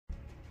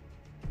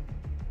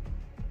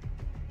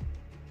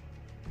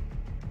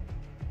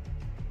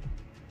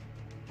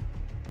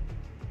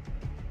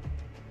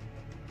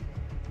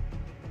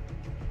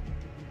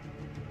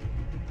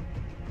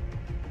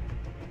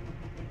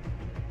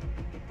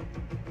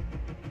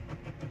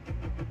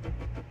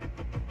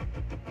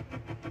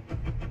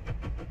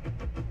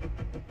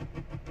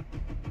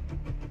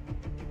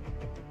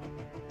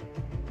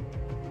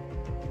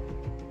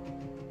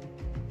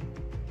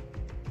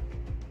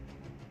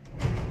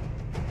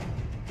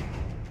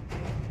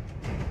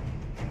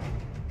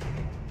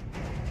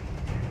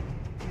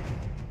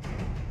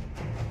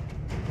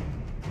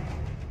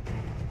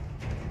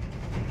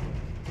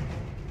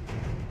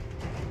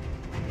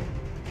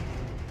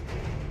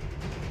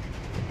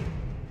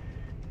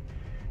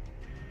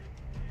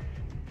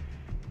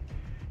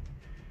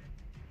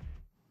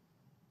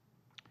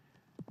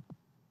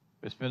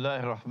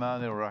Bismillahir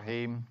Rahmanir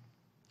Rahim.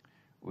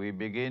 We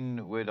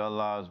begin with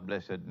Allah's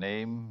blessed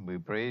name. We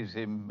praise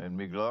Him and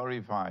we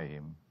glorify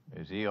Him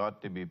as He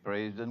ought to be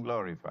praised and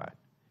glorified.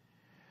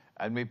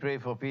 And we pray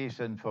for peace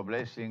and for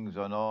blessings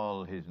on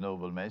all His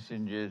noble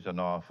messengers, on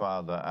our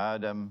father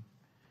Adam,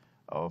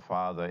 our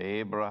father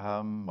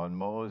Abraham, on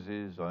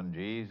Moses, on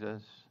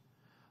Jesus,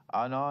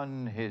 and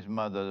on His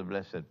mother, the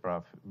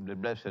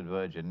Blessed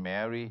Virgin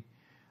Mary,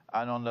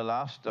 and on the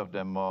last of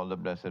them all, the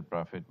Blessed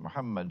Prophet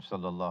Muhammad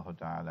sallallahu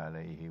ta'ala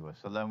alayhi wa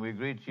sallam. We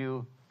greet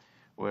you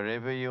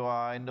wherever you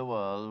are in the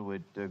world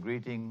with the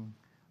greeting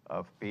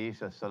of peace.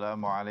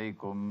 Assalamu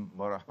alaikum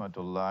wa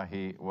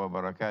rahmatullahi wa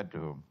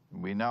barakatuh.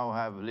 We now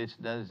have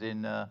listeners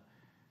in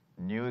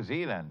New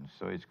Zealand,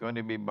 so it's going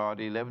to be about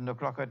 11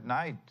 o'clock at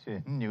night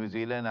in New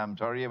Zealand. I'm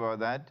sorry about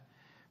that,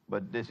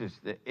 but this is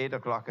the 8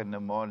 o'clock in the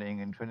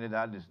morning. In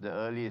Trinidad, it's the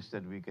earliest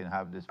that we can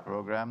have this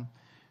program,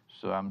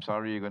 so I'm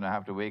sorry you're going to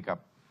have to wake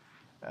up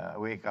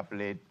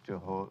late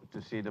to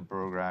see the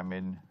program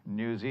in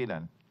New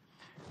Zealand.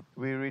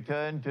 We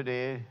return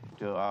today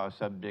to our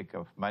subject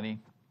of money.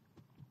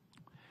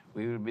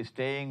 We will be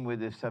staying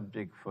with this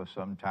subject for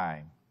some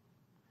time,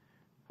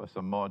 for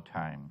some more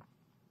time.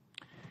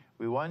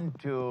 We want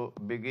to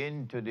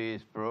begin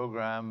today's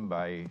program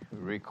by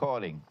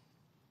recalling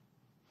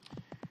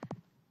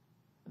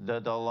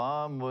that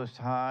Allah Most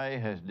High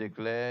has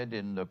declared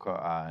in the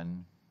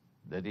Qur'an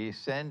that He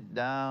sent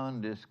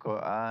down this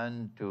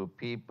Qur'an to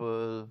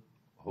people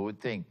who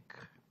think.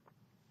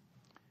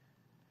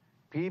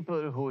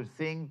 People who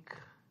think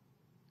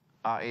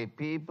are a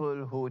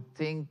people who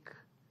think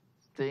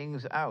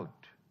things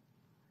out.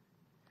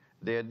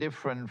 They're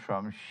different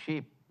from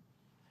sheep.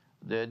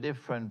 They're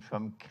different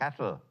from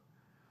cattle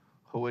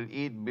who will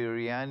eat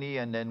biryani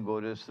and then go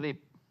to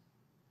sleep.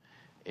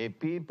 A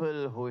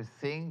people who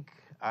think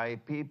are a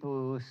people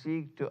who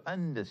seek to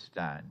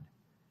understand,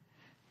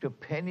 to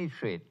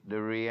penetrate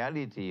the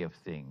reality of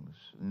things,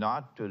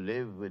 not to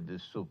live with the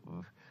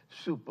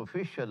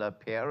superficial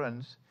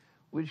appearance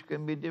which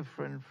can be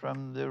different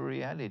from the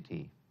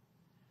reality.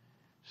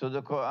 So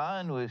the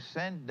Qur'an was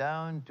sent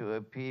down to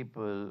a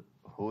people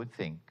who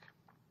think.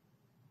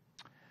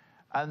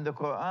 And the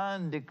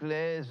Qur'an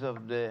declares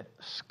of the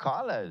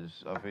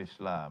scholars of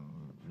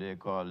Islam, they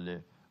call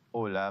the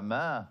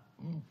ulama,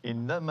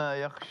 إنما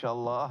يخشى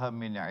الله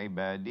من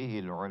عباده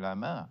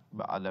العلماء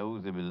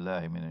أعوذ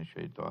بالله من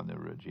الشيطان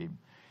الرجيم,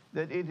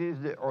 that it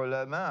is the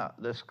ulama,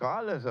 the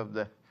scholars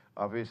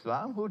of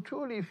Islam who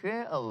truly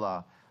fear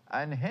Allah,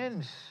 and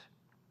hence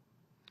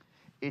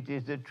it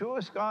is the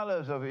true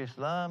scholars of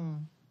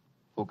Islam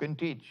who can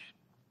teach,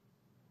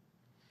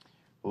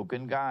 who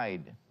can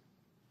guide,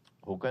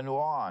 who can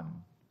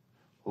warn,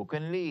 who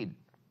can lead.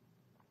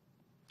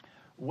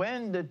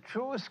 When the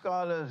true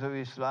scholars of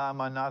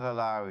Islam are not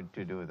allowed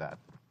to do that,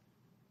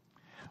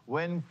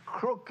 when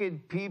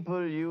crooked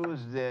people use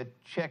their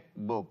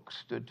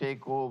checkbooks to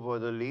take over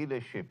the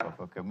leadership of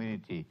a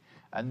community,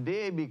 and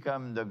they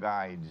become the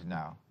guides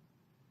now,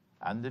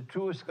 and the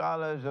true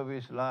scholars of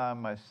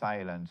Islam are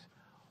silenced,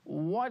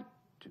 what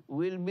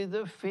will be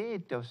the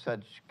fate of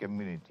such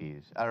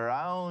communities?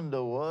 Around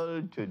the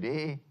world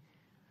today,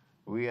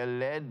 we are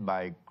led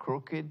by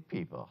crooked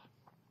people.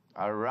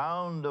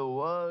 Around the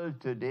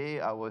world today,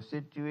 our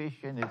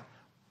situation is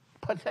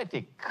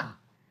pathetic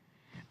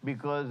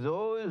because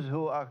those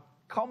who are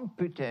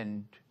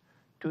competent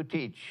to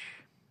teach,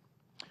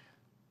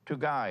 to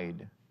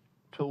guide,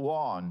 to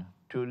warn,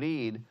 to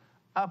lead,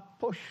 are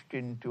pushed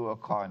into a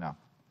corner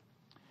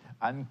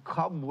and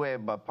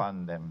cobweb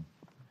upon them,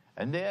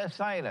 and they are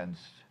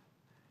silenced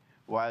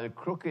while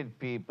crooked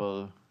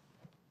people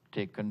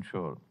take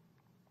control.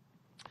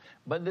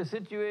 But the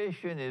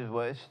situation is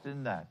worse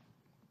than that.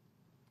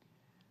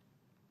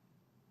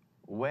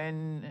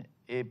 When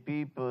a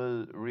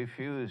people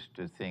refuse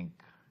to think,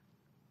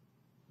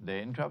 they're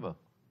in trouble.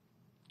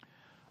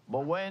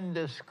 But when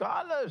the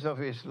scholars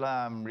of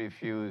Islam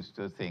refuse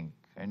to think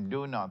and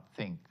do not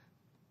think,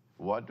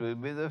 what will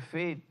be the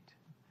fate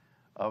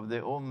of the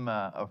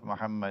ummah of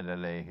Muhammad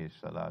alayhi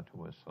salatu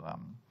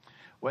wasalam?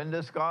 When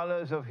the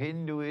scholars of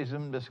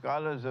Hinduism, the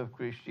scholars of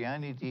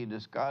Christianity, the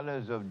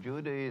scholars of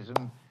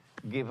Judaism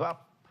give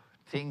up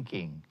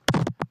thinking,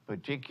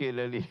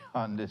 particularly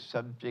on the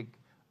subject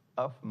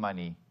of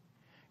money,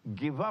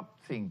 give up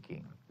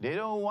thinking. They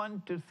don't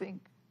want to think.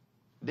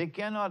 They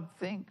cannot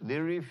think. They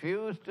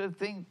refuse to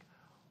think.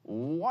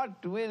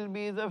 What will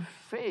be the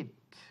fate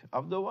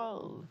of the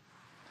world?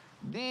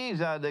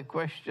 These are the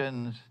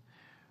questions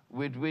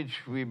with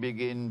which we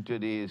begin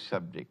today's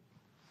subject.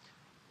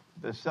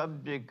 The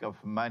subject of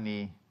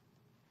money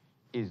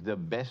is the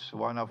best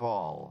one of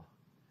all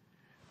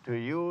to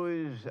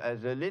use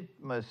as a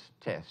litmus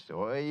test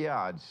or a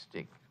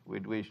yardstick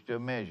with which to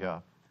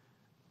measure,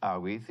 are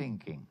we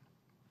thinking?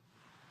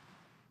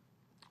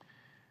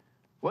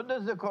 What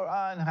does the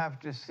Qur'an have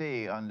to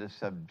say on the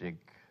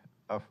subject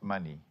of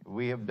money?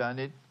 We have done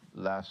it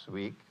last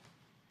week.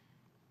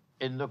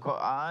 In the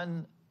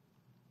Qur'an,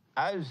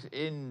 as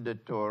in the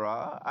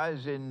Torah,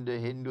 as in the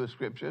Hindu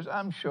scriptures,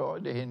 I'm sure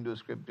the Hindu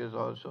scriptures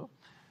also,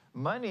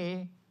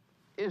 money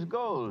is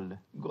gold,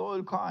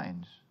 gold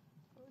coins,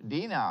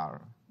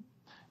 dinar.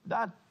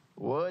 That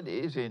word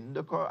is in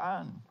the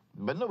Quran,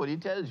 but nobody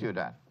tells you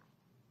that.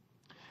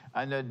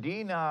 And a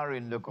dinar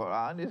in the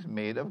Quran is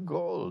made of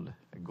gold,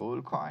 a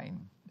gold coin.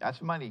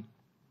 That's money.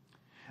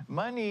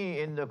 Money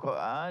in the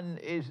Quran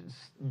is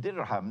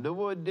dirham. The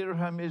word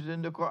dirham is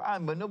in the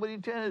Quran, but nobody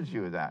tells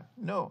you that.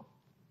 No.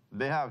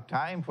 They have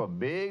time for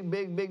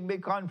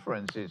big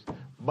conferences,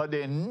 but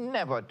they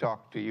never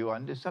talk to you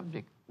on the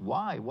subject.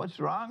 Why? What's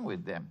wrong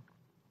with them?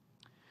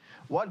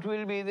 What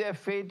will be their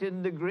fate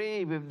in the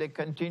grave if they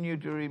continue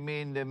to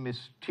remain in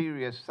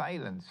mysterious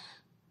silence?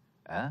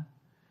 Huh?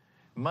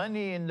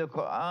 Money in the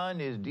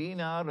Quran is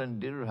dinar and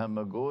dirham,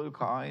 a gold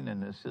coin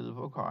and a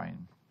silver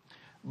coin.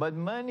 But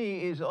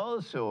money is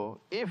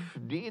also, if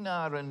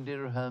dinar and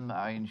dirham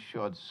are in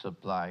short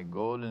supply,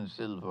 gold and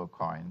silver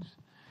coins,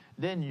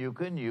 then you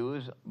can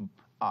use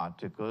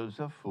articles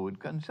of food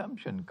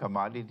consumption,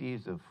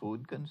 commodities of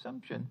food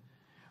consumption,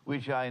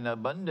 which are in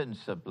abundant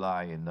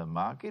supply in the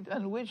market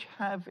and which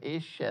have a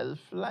shelf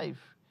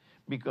life.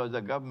 Because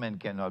the government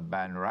cannot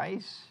ban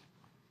rice,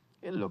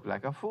 it look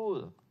like a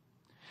fool.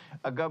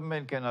 A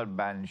government cannot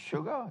ban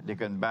sugar. They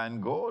can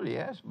ban gold,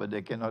 yes, but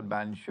they cannot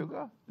ban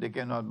sugar. They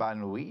cannot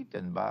ban wheat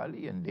and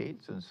barley and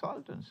dates and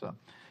salt and so on.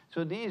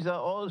 So these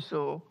are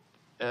also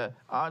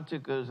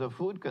articles of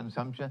food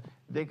consumption.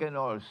 They can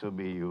also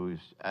be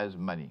used as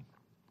money.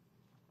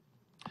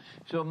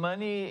 So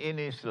money in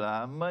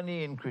Islam,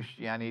 money in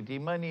Christianity,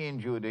 money in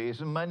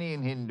Judaism, money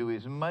in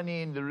Hinduism,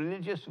 money in the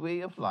religious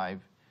way of life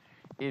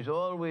is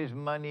always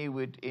money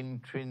with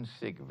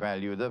intrinsic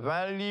value. The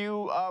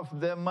value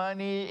of the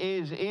money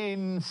is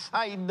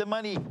inside the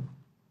money.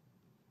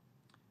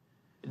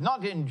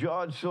 Not in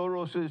George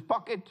Soros's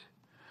pocket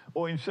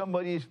or in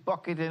somebody's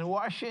pocket in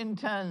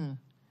Washington.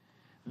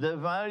 The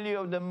value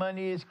of the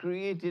money is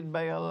created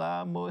by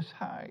Allah Most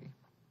High.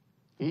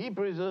 He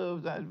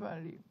preserves that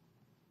value.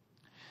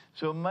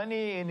 So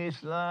money in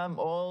Islam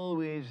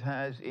always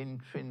has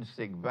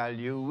intrinsic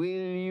value. Will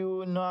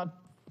you not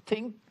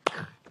think?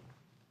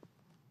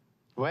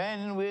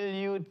 When will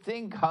you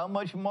think? How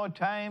much more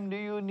time do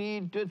you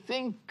need to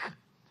think?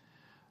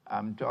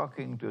 I'm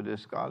talking to the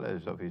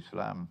scholars of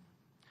Islam.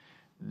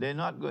 They're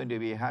not going to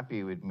be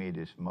happy with me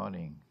this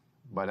morning,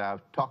 but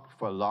I've talked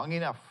for long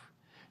enough.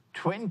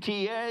 20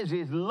 years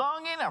is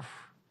long enough.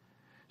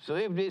 So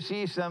if they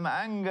see some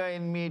anger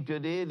in me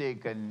today, they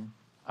can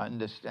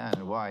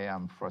understand why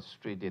I'm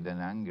frustrated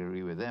and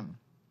angry with them.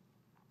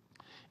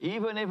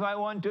 Even if I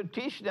want to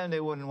teach them,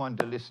 they wouldn't want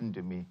to listen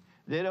to me.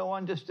 They don't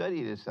want to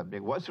study this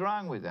subject. What's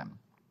wrong with them?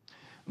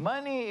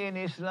 Money in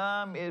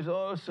Islam is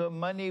also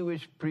money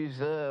which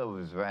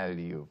preserves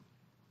value.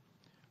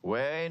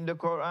 Where in the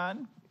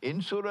Quran?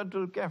 In Surah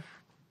Al-Kahf.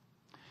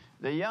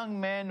 The young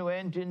men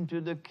went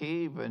into the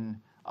cave and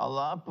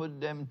Allah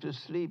put them to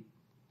sleep.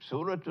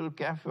 Surah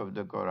Al-Kahf of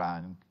the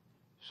Quran,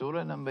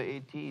 Surah number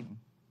 18.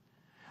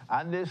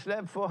 And they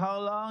slept for how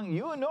long?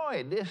 You know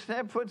it. They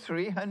slept for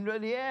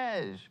 300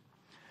 years.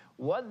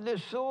 What the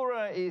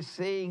surah is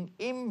saying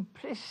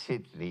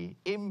implicitly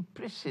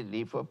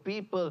for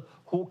people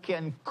who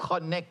can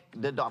connect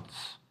the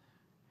dots,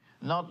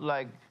 not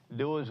like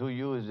those who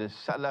use the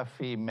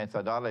Salafi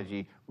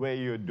methodology where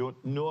you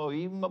don't know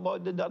even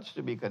about the dots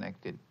to be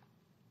connected.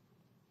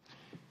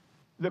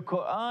 The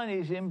Quran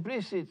is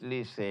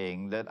implicitly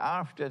saying that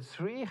after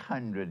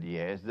 300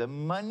 years, the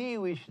money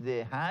which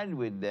they had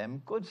with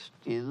them could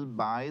still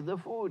buy the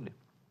food.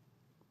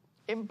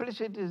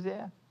 Implicit is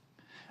there.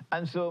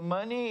 And so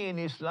money in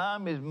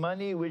Islam is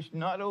money which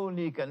not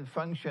only can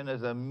function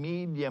as a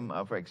medium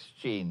of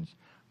exchange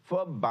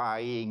for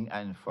buying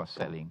and for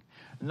selling,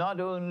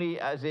 not only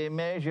as a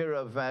measure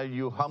of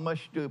value, how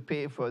much to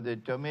pay for the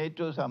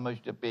tomatoes, how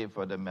much to pay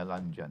for the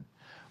melanjan,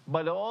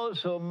 but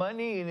also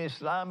money in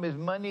Islam is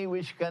money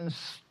which can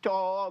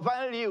store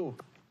value,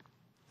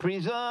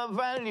 preserve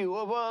value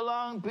over a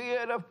long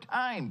period of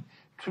time,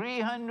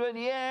 300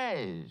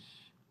 years.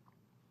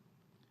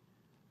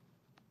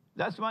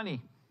 That's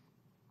money.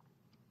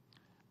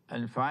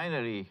 And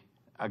finally,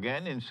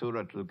 again in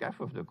Surah Al-Kahf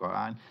of the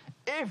Quran,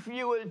 if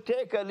you will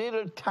take a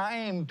little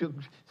time to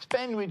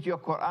spend with your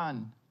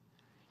Quran,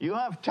 you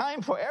have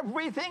time for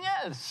everything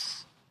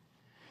else.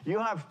 You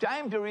have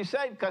time to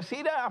recite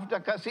qasida after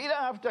qasida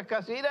after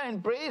qasida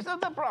in praise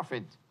of the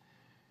Prophet.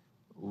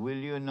 Will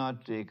you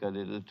not take a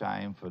little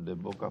time for the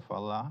book of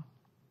Allah?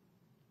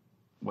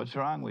 What's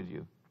wrong with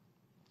you?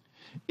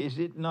 Is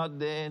it not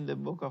there in the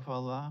book of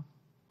Allah?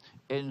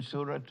 In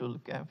Surah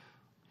Al-Kahf?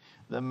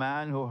 The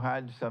man who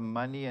had some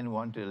money and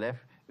wanted to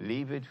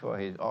leave it for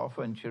his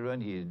orphan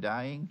children, he is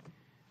dying,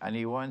 and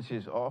he wants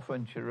his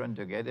orphan children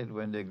to get it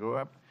when they grow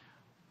up.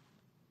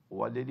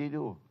 What did he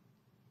do?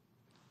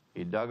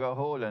 He dug a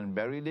hole and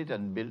buried it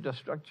and built a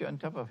structure on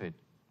top of it.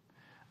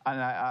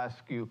 And I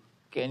ask you,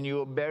 can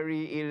you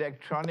bury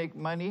electronic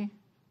money?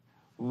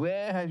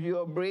 Where has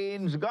your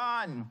brains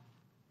gone?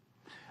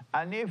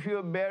 And if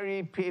you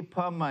bury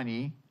paper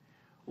money,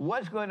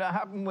 what's going to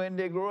happen when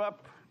they grow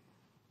up?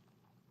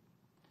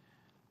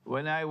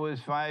 When I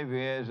was 5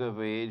 years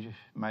of age,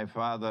 my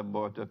father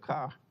bought a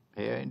car.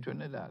 here in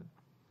Trinidad.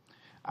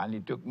 And he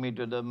took me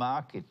to the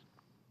market.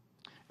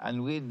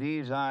 And with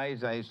these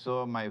eyes, I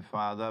saw my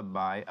father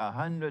buy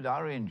 100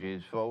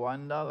 oranges for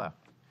 $1.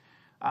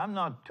 I'm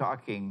not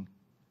talking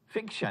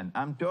fiction.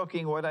 I'm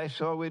talking what I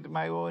saw with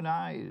my own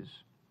eyes.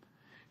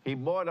 He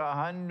bought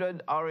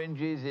 100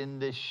 oranges in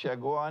the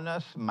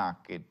Chaguanas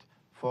market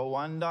for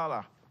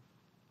 $1.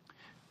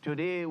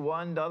 Today,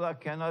 $1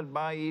 cannot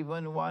buy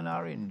even one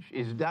orange.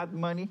 Is that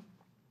money?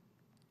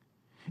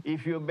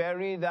 If you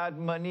bury that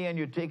money and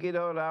you take it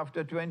out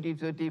after 20,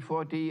 30,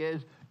 40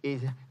 years,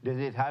 does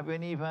it have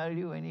any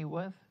value, any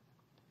worth?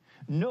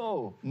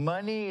 No.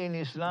 Money in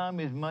Islam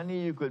is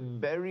money you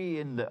could bury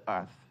in the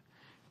earth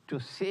to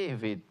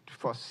save it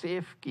for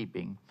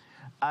safekeeping.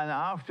 And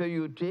after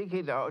you take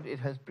it out, it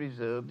has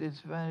preserved its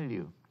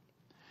value.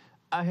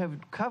 I have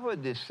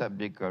covered this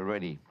subject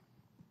already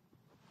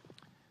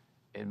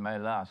in my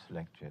last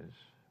lectures.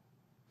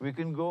 We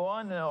can go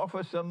on and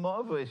offer some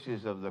more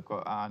verses of the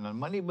Qur'an on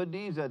money, but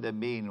these are the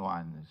main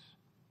ones.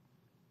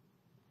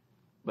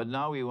 But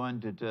now we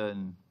want to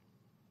turn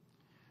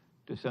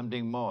to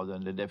something more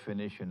than the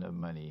definition of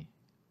money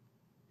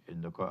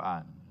in the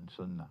Qur'an and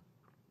Sunnah.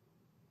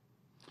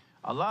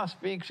 Allah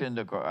speaks in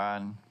the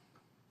Qur'an,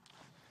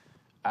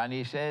 and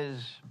He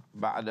says,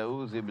 بَعْدَ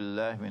أَعُوذِ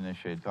بِاللَّهِ مِنَ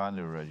الشَّيْطَانِ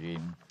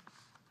الرَّجِيمِ,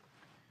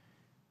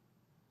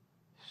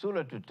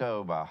 Surah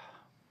At-Tawbah,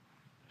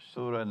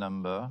 Surah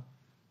number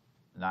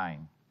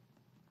 9.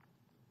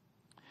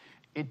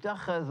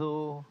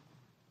 اتخذوا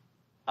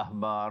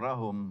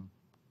أحبارهم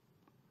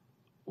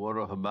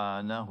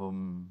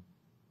ورهبانهم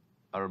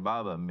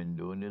أربابا من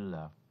دون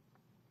الله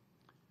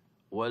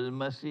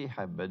والمسيح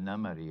ابن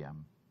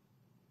مريم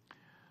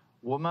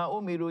وما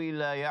أمروا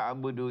إلا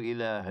يعبدوا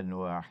إلها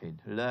واحد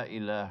لا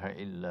إله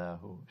إلا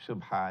هو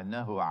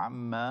سبحانه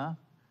عما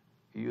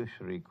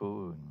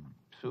يشركون.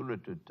 Surah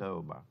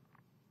At-Tawbah.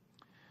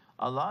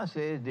 Allah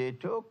says they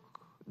took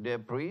their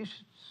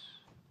priests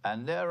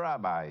and their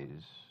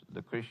rabbis,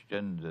 the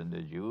Christians and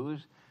the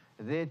Jews,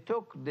 they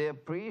took their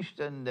priests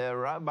and their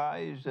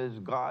rabbis as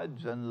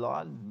gods and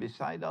lords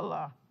beside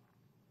Allah.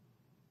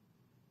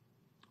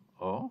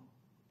 Oh?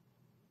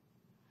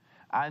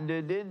 And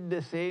they did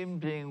the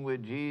same thing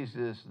with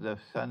Jesus, the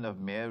son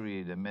of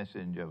Mary, the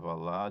messenger of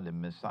Allah, the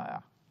Messiah,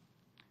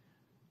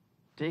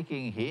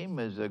 taking him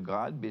as a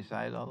god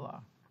beside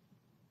Allah.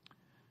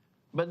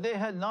 But they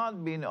had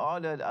not been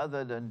ordered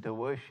other than to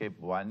worship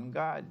one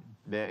God.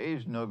 There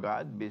is no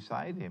God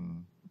beside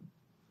him.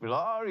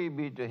 Glory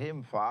be to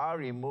him, far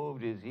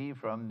removed is he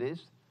from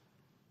this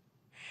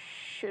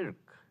shirk.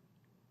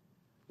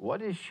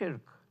 What is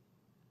shirk?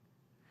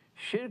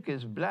 Shirk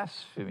is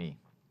blasphemy.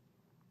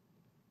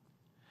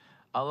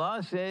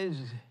 Allah says,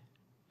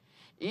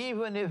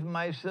 even if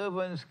my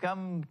servants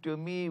come to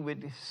me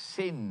with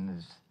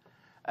sins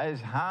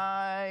as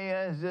high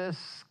as the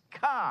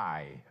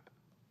sky,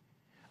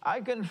 I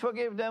can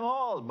forgive them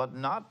all, but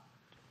not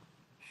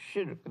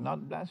shirk,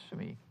 not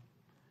blasphemy.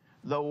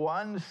 The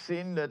one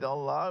sin that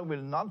Allah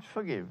will not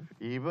forgive,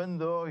 even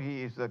though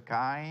He is a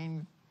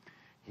kind,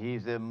 He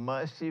is a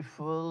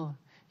merciful,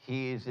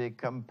 He is a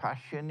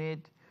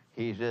compassionate,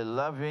 He is a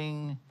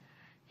loving,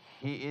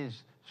 He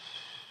is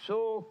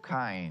so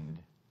kind,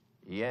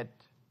 yet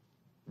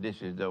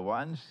this is the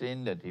one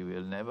sin that He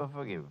will never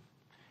forgive.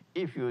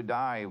 If you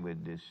die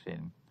with this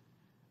sin,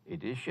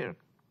 it is shirk.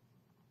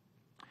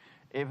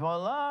 If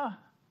Allah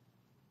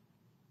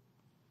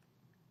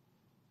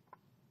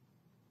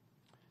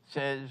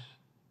says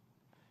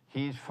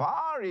He's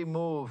far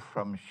removed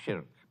from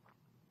shirk,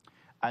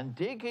 and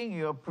taking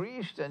your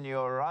priest and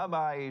your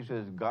rabbis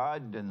as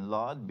God and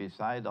Lord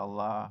beside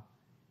Allah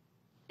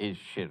is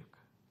shirk.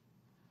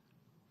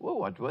 Well,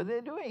 what were they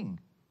doing?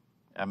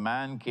 A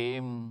man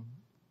came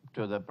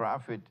to the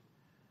Prophet,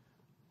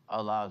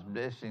 Allah's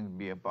blessings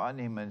be upon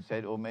him, and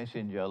said, O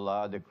Messenger of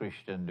Allah, the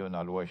Christians do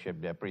not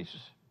worship their priests.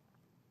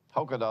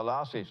 How could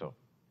Allah say so?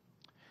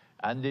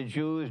 And the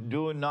Jews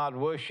do not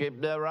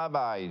worship their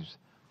rabbis.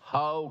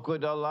 How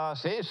could Allah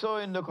say so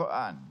in the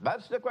Qur'an?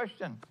 That's the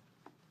question.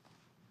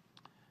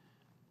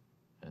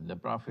 And the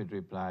Prophet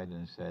replied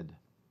and said,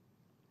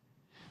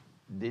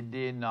 did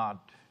they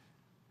not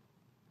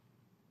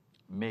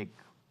make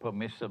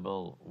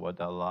permissible what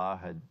Allah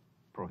had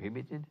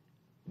prohibited?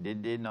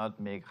 Did they not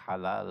make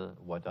halal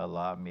what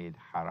Allah made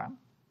haram?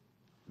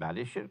 That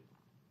is shirk.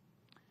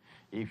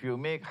 If you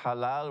make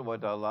halal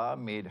what Allah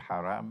made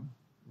haram,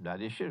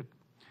 that is shirk.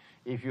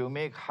 If you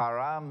make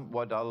haram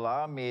what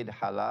Allah made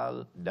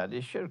halal, that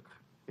is shirk.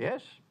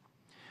 Yes?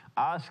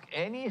 Ask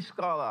any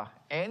scholar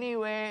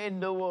anywhere in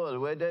the world,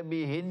 whether it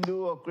be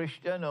Hindu or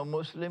Christian or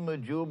Muslim or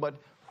Jew, but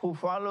who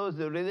follows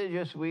the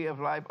religious way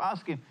of life,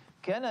 ask him,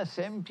 can a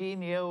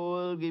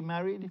 17-year-old be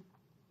married?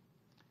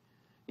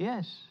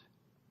 Yes.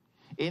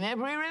 In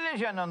every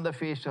religion on the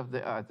face of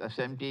the earth, a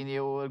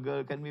 17-year-old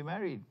girl can be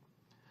married.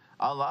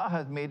 Allah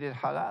has made it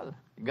halal.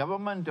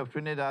 Government of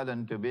Trinidad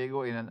and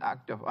Tobago, in an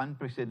act of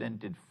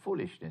unprecedented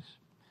foolishness,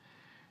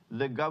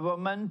 the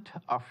government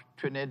of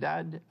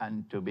Trinidad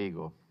and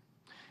Tobago,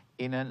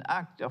 in an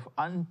act of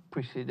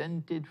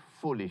unprecedented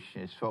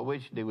foolishness for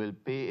which they will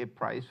pay a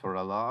price for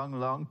a long,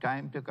 long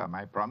time to come.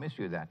 I promise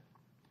you that.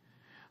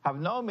 Have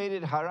now made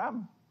it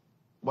haram,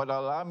 what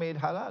Allah made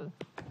halal.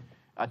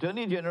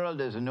 Attorney General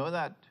doesn't know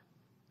that.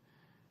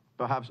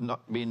 Perhaps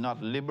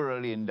not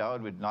liberally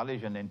endowed with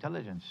knowledge and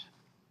intelligence.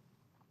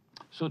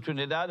 So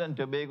Trinidad and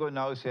Tobago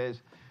now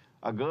says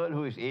a girl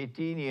who is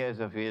 18 years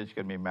of age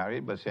can be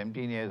married, but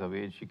 17 years of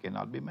age she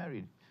cannot be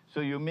married.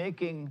 So you're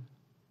making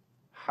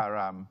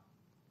haram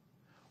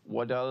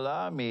what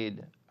Allah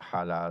made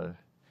halal,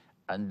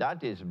 and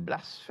that is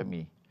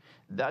blasphemy.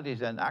 That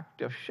is an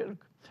act of shirk.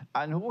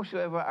 And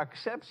whosoever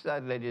accepts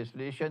that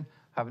legislation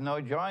have now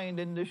joined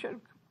in the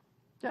shirk.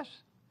 Yes.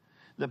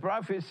 The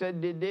Prophet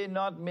said, did they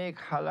not make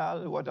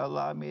halal what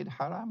Allah made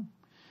haram?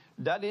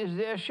 That is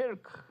their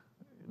shirk,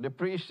 the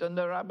priests and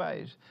the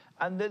rabbis.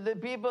 And did the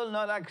people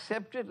not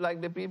accept it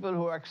like the people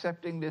who are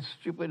accepting this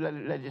stupid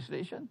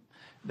legislation?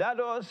 That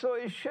also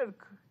is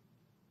shirk.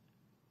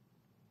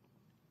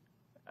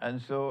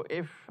 And so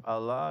if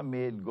Allah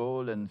made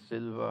gold and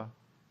silver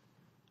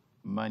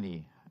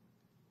money,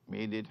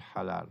 made it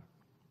halal,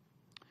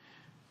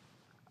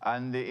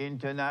 and the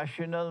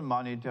International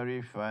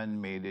Monetary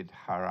Fund made it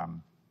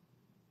haram,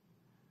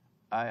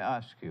 I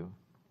ask you,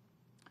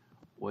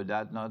 would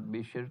that not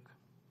be shirk?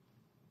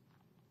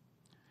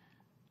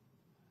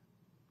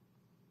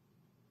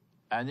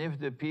 And if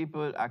the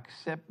people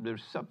accept the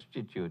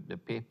substitute, the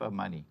paper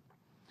money,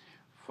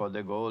 for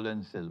the gold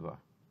and silver,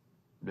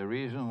 the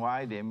reason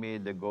why they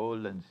made the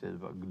gold and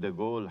silver, the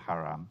gold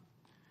haram,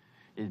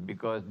 is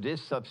because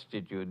this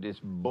substitute, this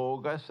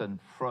bogus and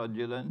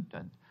fraudulent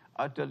and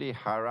utterly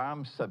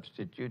haram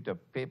substitute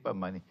of paper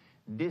money,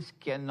 this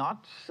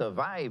cannot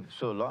survive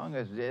so long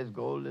as there's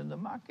gold in the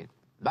market.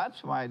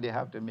 That's why they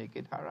have to make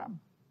it haram.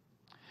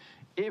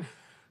 If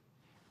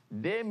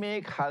they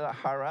make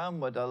haram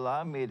what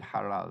Allah made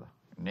halal,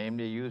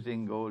 namely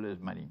using gold as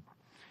money,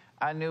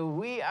 and if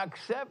we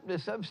accept the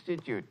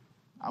substitute,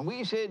 and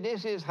we say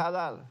this is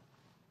halal,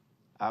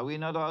 are we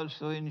not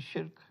also in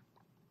shirk?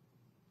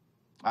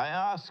 I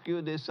ask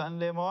you this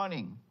Sunday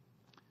morning,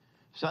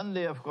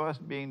 Sunday, of course,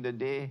 being the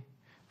day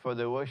for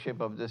the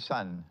worship of the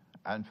sun,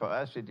 and for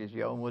us it is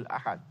Yawmul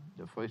Ahad,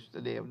 the first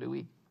day of the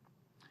week.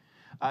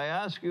 I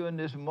ask you in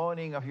this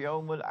morning of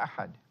Yawmul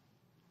Ahad,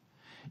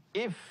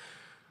 if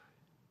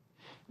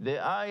the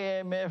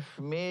IMF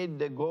made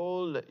the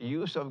gold,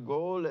 use of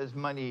gold as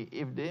money,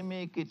 if they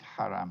make it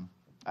haram,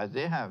 as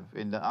they have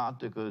in the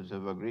Articles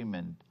of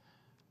Agreement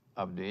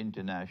of the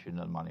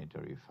International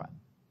Monetary Fund,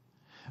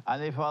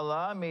 and if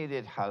Allah made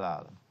it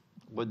halal,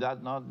 would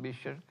that not be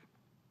shirk?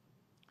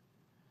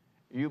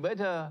 You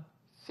better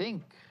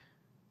think,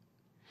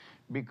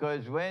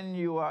 because when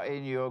you are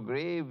in your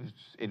graves,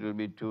 it will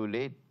be too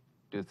late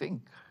to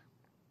think.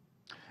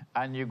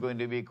 And you're going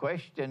to be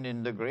questioned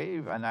in the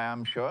grave, and I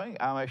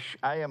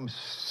am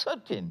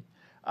certain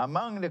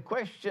among the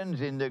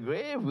questions in the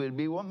grave will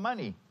be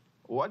money.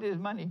 What is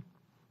money?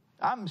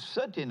 I'm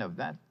certain of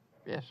that,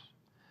 yes.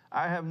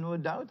 I have no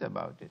doubt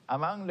about it.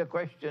 Among the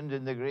questions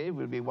in the grave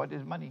will be, what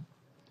is money?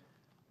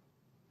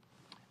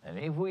 And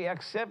if we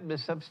accept the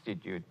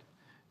substitute,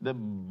 the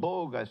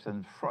bogus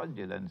and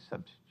fraudulent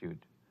substitute,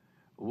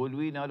 would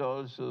we not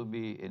also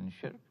be in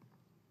shirk?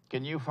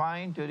 Can you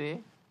find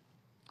today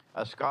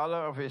a scholar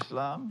of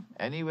Islam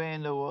anywhere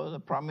in the world, a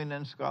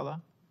prominent scholar,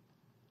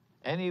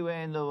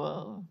 anywhere in the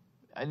world,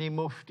 any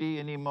mufti,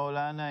 any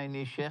maulana,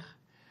 any sheikh,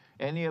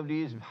 any of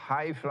these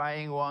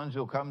high-flying ones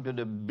who come to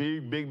the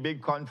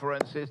big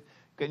conferences,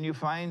 can you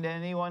find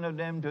any one of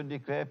them to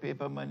declare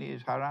paper money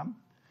is haram?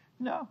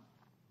 No,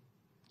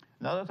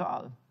 not at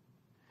all.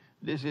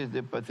 This is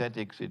the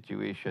pathetic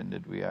situation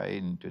that we are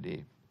in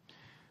today.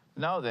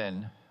 Now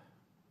then,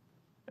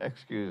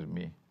 excuse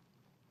me.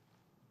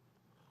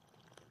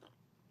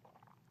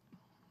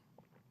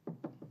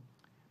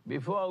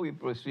 Before we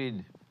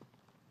proceed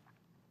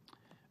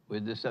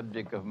with the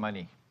subject of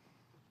money,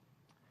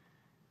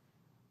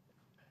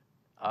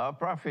 our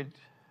Prophet,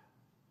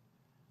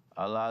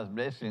 Allah's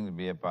blessings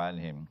be upon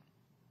him,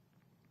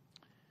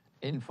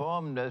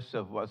 informed us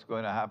of what's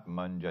going to happen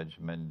on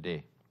Judgment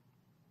Day.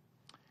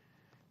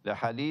 The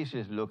hadith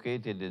is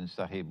located in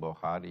Sahih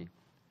Bukhari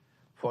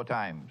 4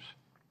 times.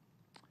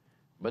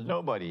 But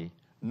nobody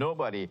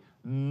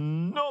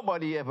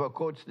ever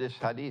quotes this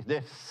hadith.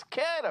 They're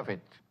scared of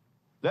it.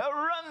 They'll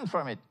run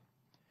from it.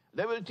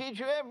 They will teach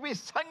you every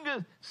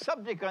single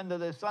subject under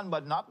the sun,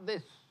 but not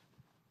this.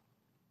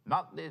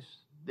 Not this.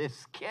 They're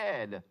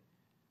scared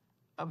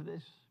of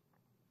this.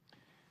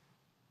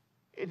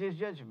 It is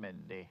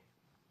Judgment Day.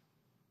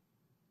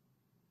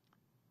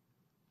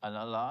 And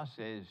Allah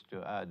says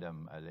to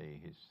Adam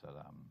alayhi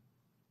salam,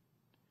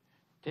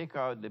 take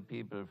out the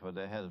people for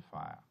the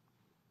hellfire.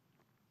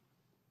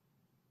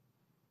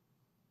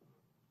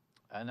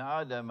 And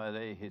Adam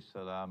alayhi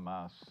salam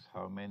asks,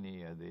 how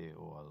many are they,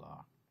 O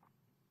Allah?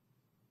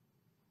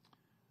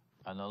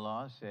 And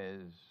Allah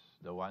says,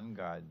 the one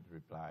God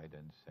replied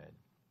and said,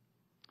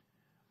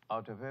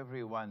 out of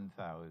every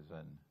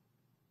 1,000,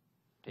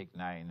 take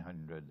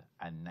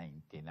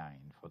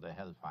 999 for the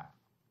hellfire.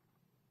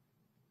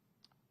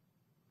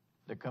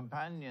 The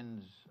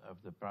companions of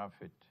the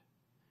Prophet,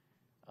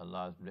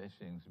 Allah's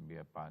blessings be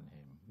upon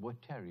him, were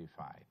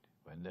terrified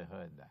when they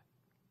heard that.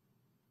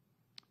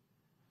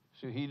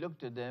 So he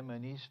looked at them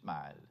and he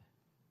smiled.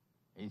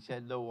 He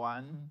said, the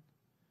one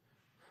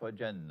for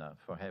Jannah,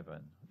 for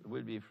heaven,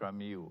 will be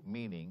from you,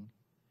 meaning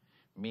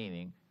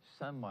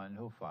someone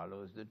who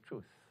follows the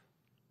truth.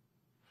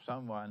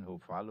 Someone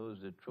who follows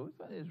the truth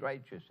and is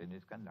righteous in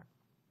his conduct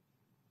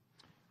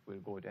will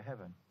go to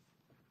heaven.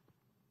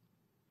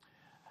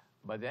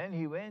 But then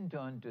he went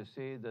on to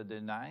say that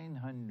the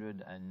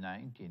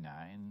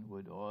 999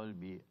 would all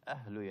be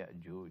Ahlu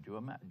Ya'juj wa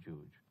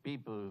Ma'juj,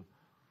 people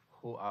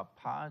who are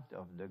part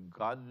of the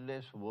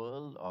godless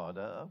world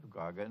order of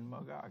Gog and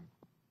Magog.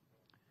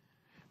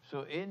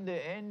 So in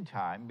the end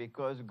time,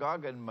 because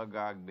Gog and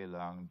Magog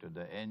belong to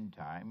the end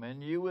time,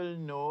 and you will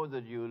know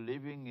that you're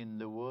living in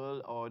the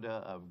world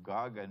order of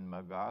Gog and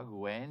Magog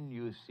when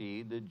you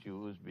see the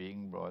Jews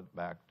being brought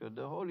back to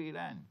the Holy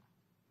Land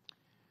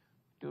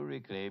to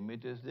reclaim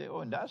it as their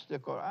own. That's the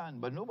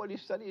Qur'an, but nobody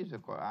studies the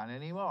Qur'an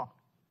anymore.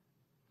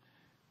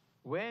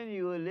 When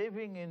you're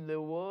living in the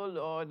world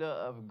order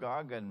of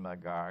Gog and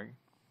Magog,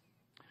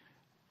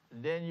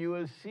 then you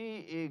will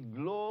see a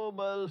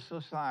global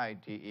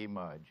society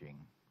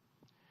emerging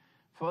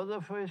for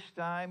the first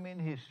time in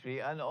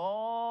history, and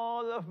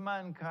all of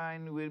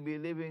mankind will be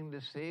living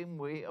the same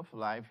way of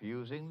life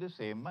using the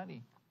same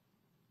money.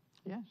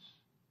 Yes,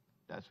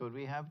 that's what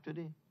we have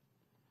today.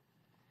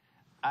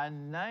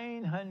 And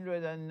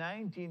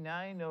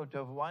 999 out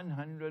of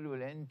 100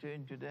 will enter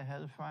into the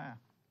hellfire.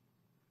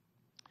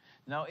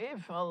 Now,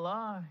 if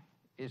Allah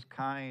is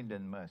kind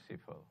and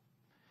merciful,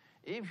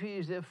 if He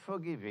is a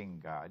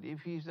forgiving God,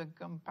 if He's a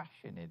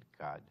compassionate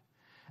God,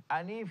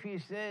 and if He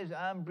says,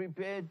 I'm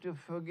prepared to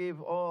forgive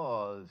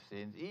all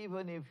sins,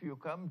 even if you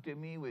come to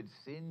me with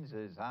sins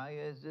as high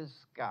as the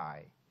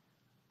sky,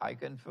 I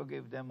can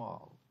forgive them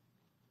all.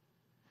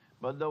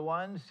 But the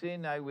one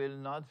sin I will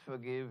not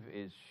forgive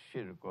is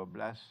shirk or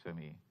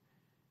blasphemy.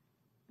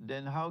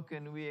 Then how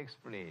can we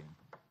explain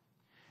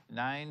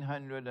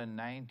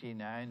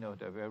 999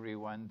 out of every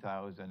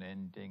 1,000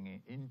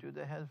 entering into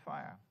the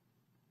hellfire?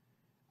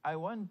 I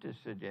want to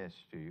suggest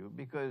to you,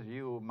 because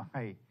you,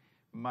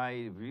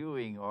 my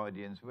viewing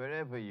audience,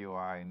 wherever you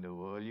are in the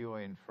world, you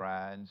are in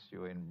France,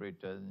 you're in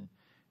Britain,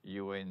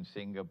 you're in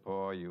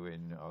Singapore, you're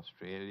in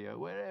Australia,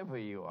 wherever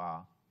you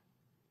are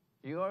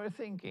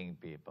thinking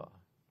people.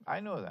 I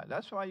know that.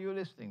 That's why you're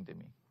listening to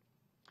me.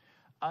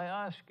 I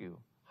ask you,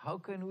 how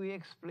can we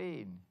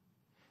explain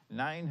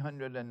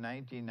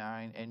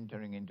 999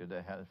 entering into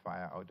the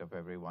hellfire out of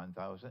every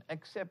 1,000,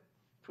 except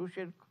through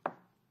shirk?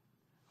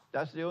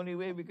 That's the only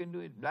way we can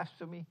do it,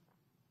 blasphemy.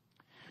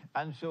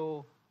 And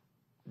so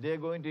they're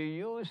going to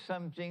use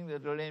something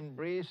that will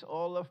embrace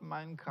all of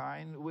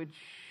mankind with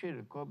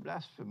shirk or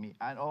blasphemy,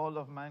 and all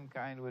of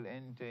mankind will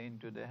enter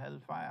into the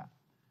hellfire.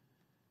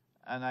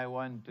 And I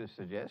want to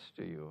suggest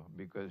to you,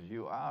 because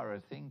you are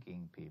a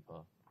thinking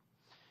people,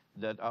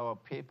 that our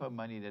paper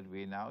money that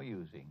we're now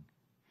using,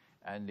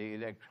 and the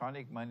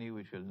electronic money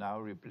which will now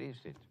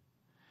replace it,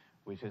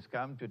 which has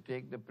come to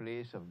take the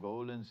place of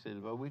gold and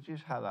silver, which is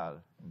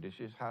halal, and this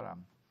is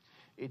haram.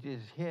 It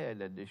is here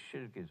that the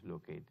shirk is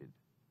located,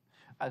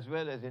 as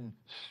well as in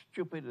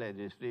stupid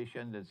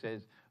legislation that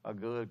says a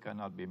girl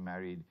cannot be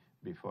married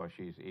before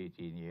she's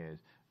 18 years.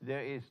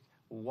 There is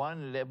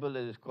one level that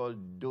is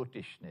called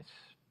dotishness,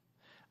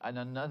 and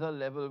another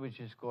level which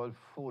is called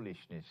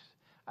foolishness,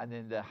 and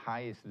then the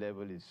highest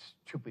level is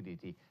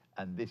stupidity,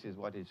 and this is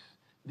what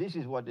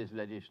this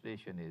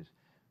legislation is.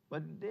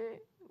 But they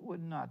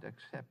would not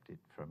accept it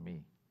from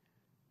me,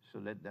 so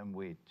let them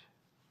wait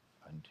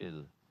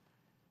until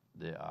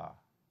they are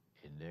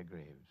in their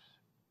graves,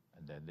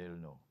 and then they'll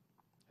know,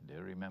 and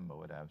they'll remember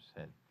what I've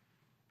said.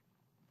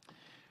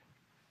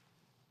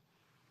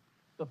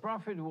 The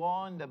Prophet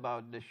warned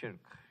about the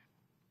shirk,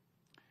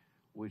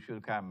 which will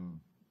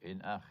come in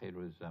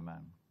Akhirul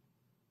Zaman,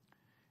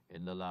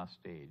 in the last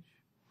stage.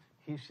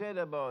 He said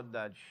about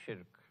that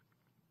shirk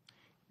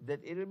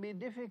that it'll be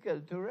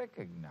difficult to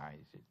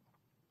recognize it.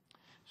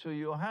 So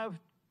you have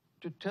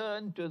to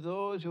turn to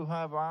those who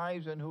have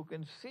eyes and who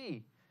can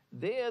see.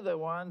 They're the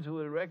ones who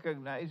will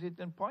recognize it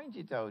and point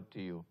it out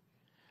to you.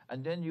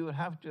 And then you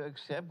have to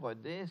accept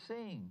what they're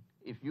saying,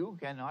 if you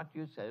cannot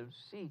yourself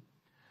see.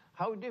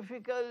 How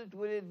difficult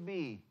will it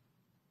be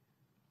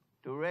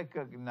to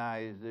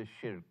recognize the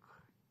shirk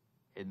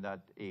in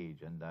that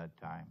age and that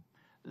time?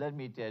 Let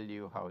me tell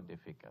you how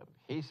difficult.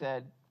 He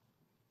said,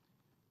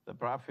 the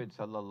Prophet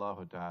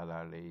sallallahu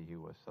ta'ala alayhi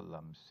wa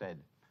sallam said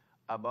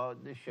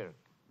about the shirk,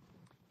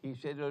 he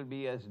said it will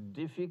be as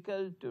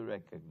difficult to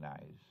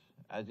recognize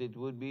as it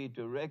would be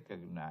to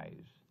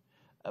recognize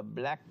a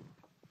black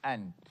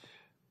ant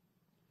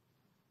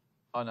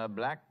on a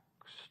black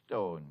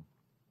stone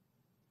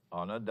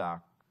on a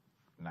dark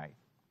night.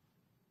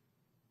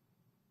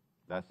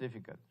 That's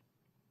difficult.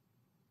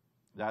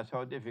 That's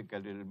how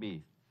difficult it will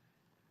be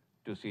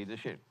to see the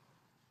shirk.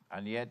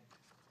 And yet,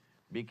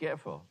 be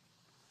careful,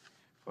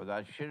 for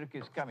that shirk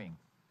is coming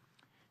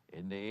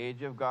in the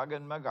age of Gog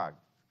and Magog.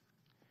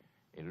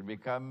 It will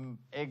become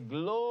a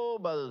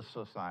global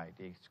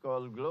society. It's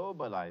called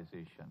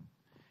globalization.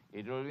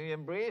 It will be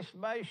embraced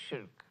by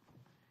shirk.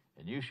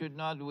 And you should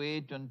not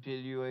wait until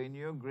you are in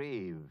your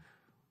grave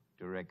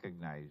to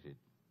recognize it,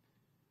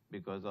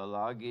 because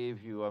Allah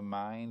gave you a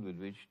mind with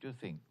which to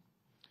think.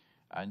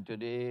 And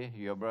today,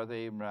 your brother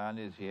Imran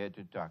is here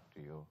to talk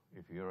to you.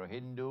 If you're a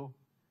Hindu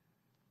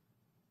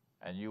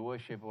and you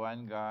worship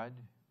one God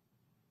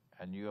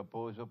and you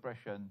oppose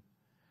oppression,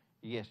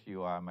 yes,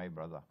 you are my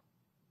brother.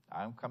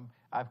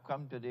 I've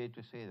come today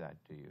to say that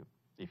to you.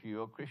 If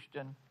you're a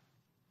Christian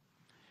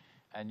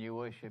and you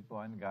worship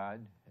one God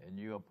and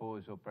you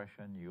oppose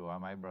oppression, you are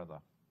my brother.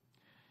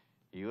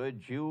 You're a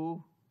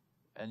Jew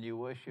and you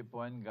worship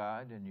one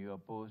God and you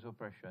oppose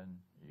oppression,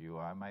 you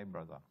are my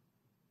brother.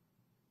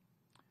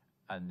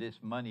 And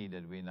this money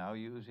that we're now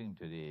using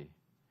today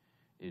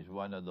is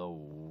one of the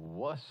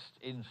worst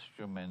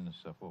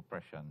instruments of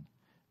oppression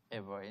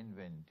ever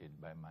invented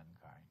by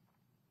mankind,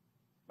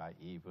 by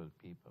evil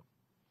people.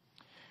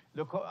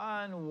 The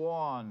Qur'an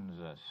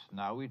warns us.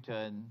 Now we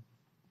turn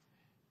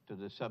to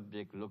the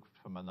subject looked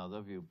from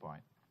another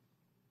viewpoint.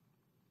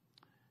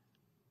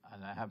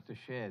 And I have to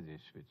share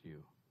this with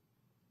you.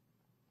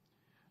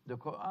 The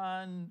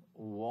Qur'an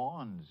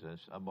warns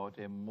us about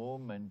a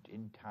moment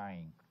in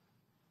time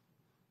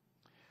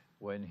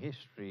when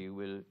history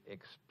will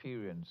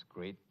experience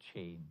great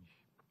change.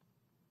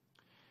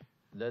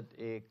 That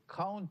a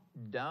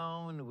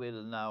countdown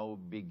will now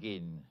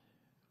begin,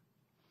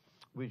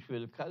 which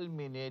will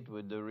culminate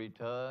with the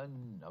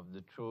return of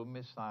the true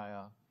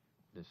Messiah,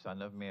 the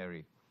Son of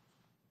Mary.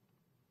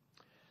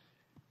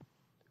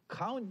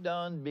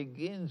 Countdown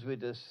begins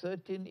with a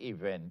certain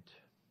event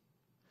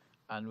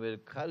and will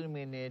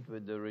culminate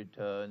with the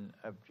return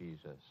of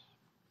Jesus,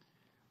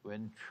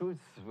 when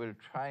truth will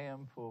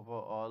triumph over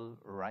all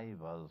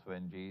rivals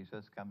when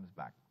Jesus comes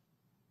back.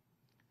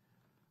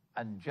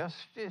 And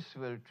justice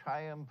will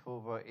triumph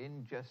over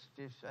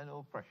injustice and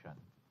oppression,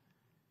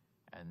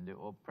 and the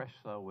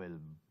oppressor will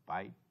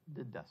bite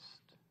the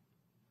dust.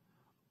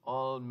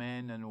 All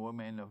men and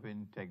women of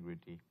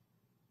integrity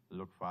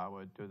look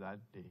forward to that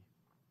day,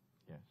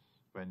 yes,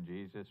 when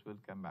Jesus will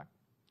come back.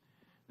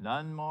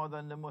 None more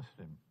than the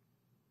Muslim.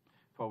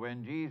 For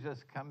when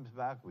Jesus comes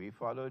back, we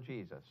follow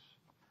Jesus.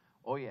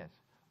 Oh yes,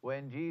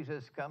 when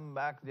Jesus comes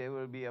back, there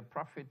will be a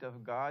prophet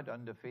of God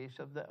on the face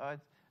of the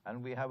earth,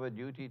 and we have a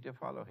duty to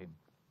follow him.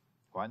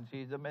 Once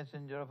he's the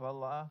messenger of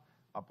Allah,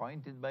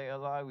 appointed by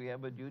Allah, we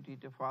have a duty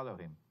to follow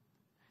him.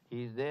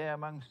 He's there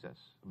amongst us.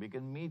 We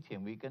can meet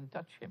him, we can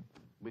touch him,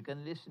 we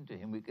can listen to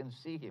him, we can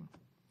see him.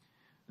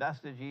 That's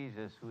the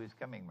Jesus who is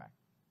coming back.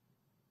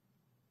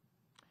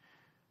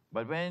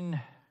 But when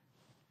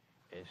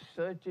a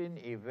certain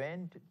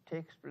event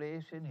takes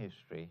place in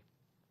history,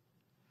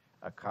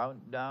 a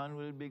countdown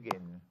will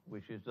begin,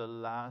 which is the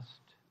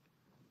last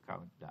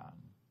countdown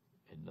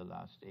in the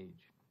last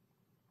age.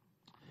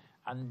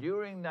 And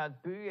during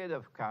that period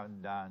of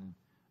countdown,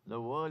 the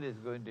world is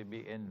going to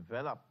be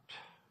enveloped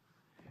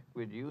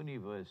with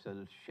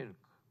universal shirk,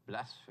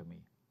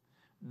 blasphemy.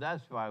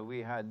 That's why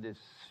we had this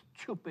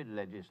stupid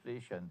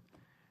legislation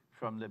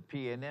from the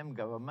PNM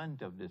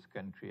government of this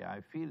country.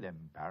 I feel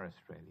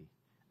embarrassed, really.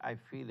 I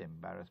feel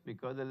embarrassed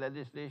because the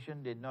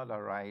legislation did not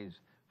arise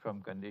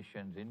from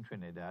conditions in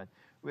Trinidad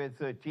where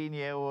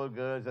 13-year-old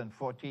girls and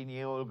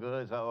 14-year-old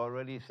girls are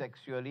already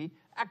sexually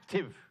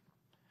active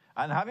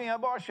and having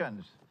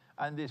abortions.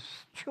 And this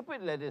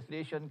stupid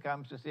legislation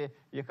comes to say,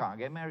 you can't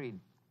get married.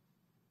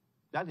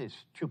 That is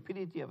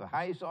stupidity of the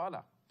highest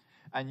order.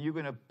 And you're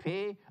going to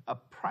pay a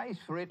price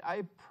for it.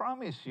 I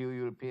promise you,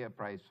 you'll pay a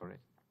price for it.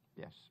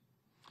 Yes.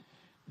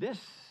 This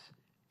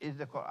is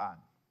the Qur'an,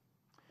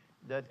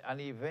 that an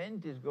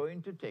event is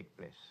going to take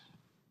place.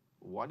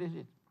 What is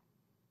it?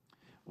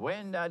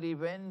 When that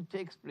event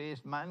takes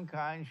place,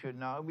 mankind should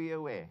now be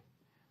aware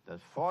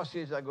that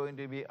forces are going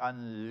to be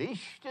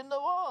unleashed in the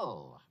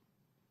world.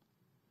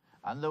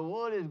 And the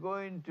world is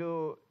going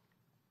to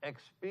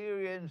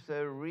experience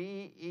a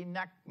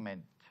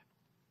reenactment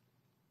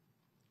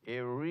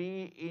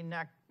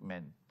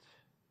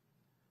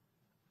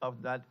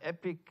of that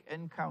epic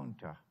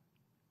encounter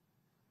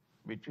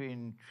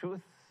between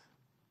truth,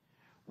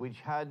 which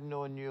had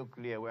no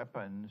nuclear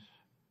weapons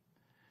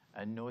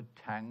and no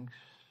tanks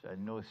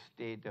and no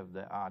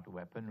state-of-the-art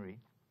weaponry.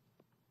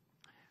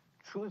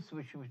 Truth,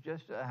 which was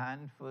just a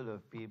handful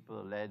of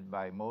people led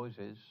by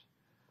Musa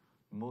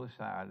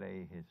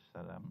alayhi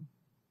salam.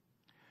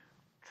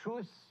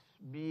 Truth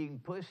being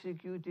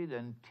persecuted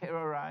and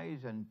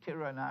terrorized and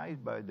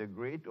tyrannized by the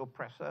great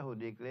oppressor who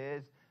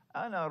declares,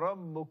 Ana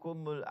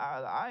rabbukumul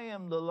a'la, I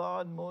am the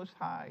Lord Most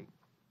High.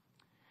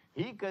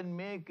 He can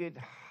make it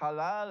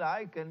halal,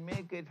 I can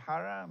make it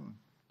haram.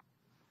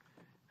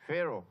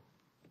 Pharaoh.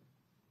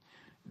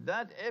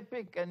 That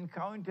epic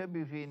encounter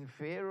between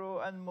Pharaoh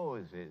and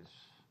Moses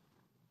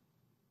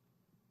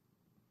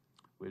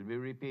will be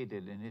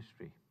repeated in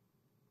history.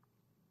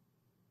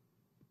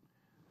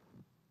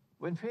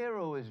 When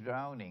Pharaoh was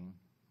drowning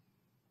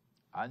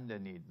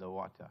underneath the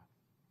water,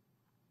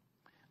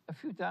 a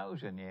few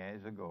thousand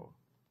years ago,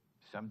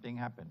 something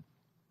happened.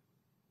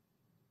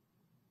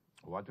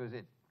 What was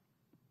it?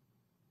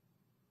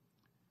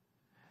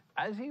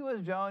 As he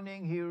was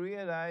drowning, he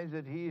realized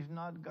that he is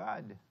not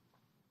God.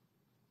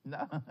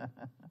 No.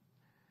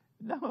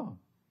 No.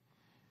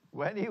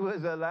 When he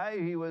was alive,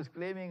 he was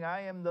claiming,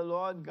 I am the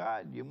Lord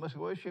God. You must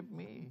worship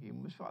me. You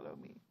must follow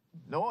me.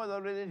 No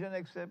other religion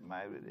except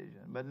my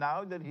religion. But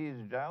now that he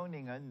is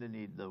drowning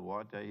underneath the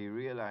water, he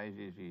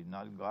realizes he's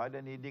not God,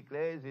 and he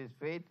declares his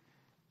faith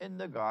in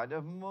the God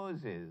of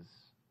Moses.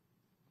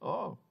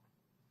 Oh,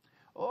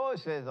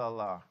 says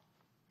Allah.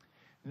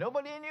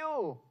 Nobody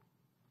knew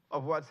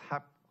of what's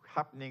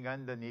happening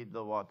underneath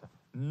the water.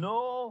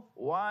 No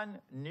one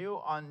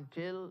knew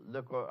until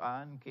the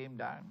Qur'an came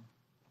down.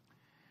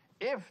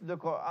 If the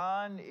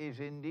Qur'an is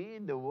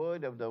indeed the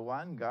word of the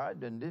one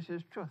God, then this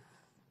is truth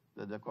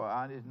that the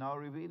Qur'an is now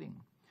revealing.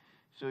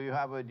 So you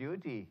have a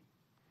duty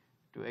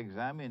to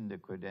examine the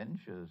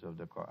credentials of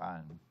the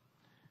Qur'an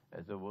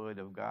as the word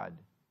of God.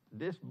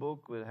 This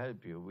book will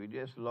help you. We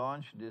just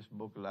launched this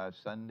book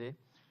last Sunday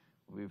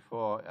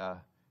before a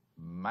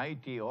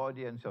mighty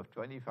audience of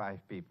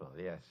 25 people,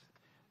 yes.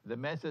 The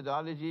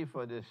methodology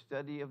for the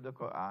study of the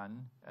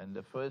Qur'an, and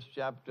the first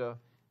chapter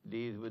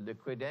deals with the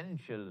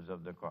credentials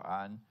of the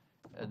Qur'an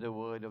as the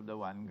word of the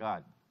one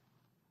God.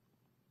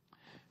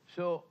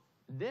 So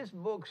this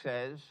book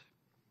says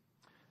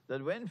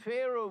that when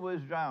Pharaoh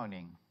was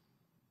drowning,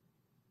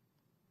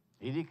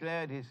 he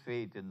declared his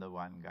faith in the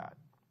one God.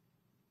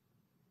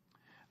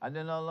 And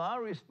then Allah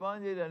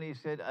responded and he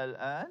said,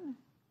 Al-an,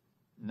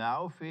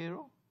 now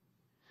Pharaoh,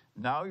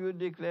 now you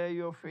declare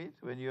your faith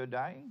when you're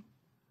dying?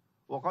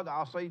 وَقَدْ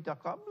عَصَيْتَ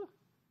قَبْلُ,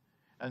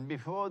 and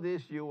before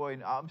this you were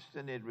in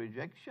obstinate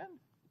rejection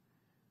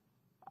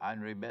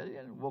and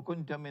rebellion.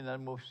 وَكُنْتَ مِنَ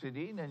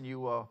الْمُفْسِدِينَ, and you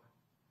were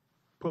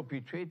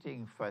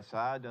perpetrating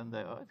fasad on the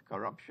earth,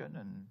 corruption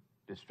and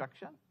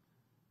destruction.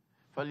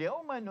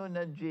 فَالْيَوْمَ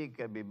نُنَجِّيكَ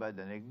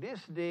بِبَدَنِكَ,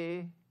 this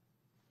day,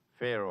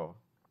 Pharaoh,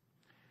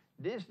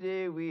 this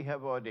day we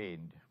have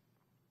ordained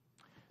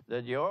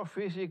that your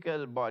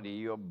physical body,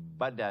 your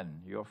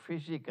badan, your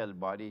physical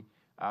body,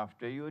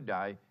 after you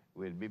die,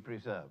 will be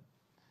preserved.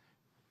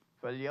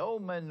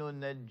 فَالْيَوْمَ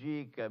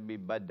نُنَجِّيكَ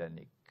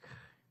بِبَدَنِكَ.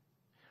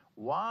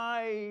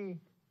 Why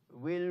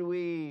will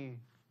we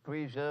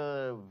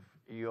preserve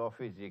your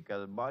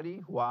physical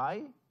body?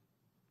 Why?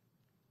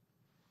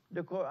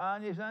 The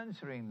Qur'an is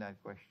answering that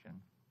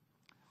question.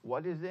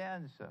 What is the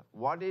answer?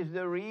 What is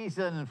the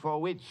reason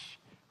for which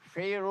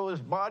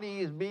Pharaoh's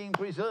body is being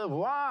preserved?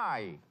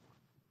 Why?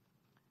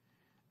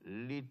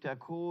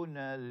 لِتَكُونَ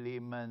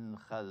لِمَنْ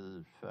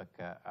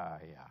خَلْفَكَ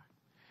آيَةً,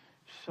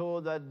 so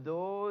that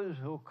those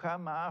who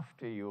come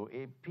after you,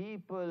 a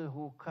people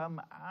who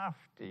come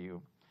after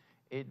you,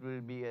 it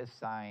will be a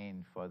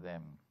sign for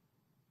them.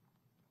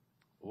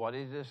 What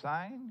is the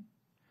sign?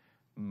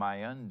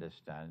 My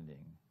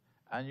understanding.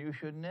 And you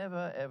should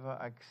never ever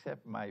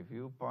accept my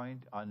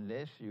viewpoint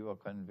unless you are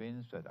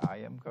convinced that I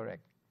am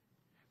correct.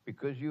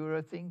 Because you're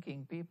a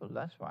thinking people,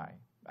 that's why.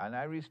 And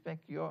I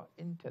respect your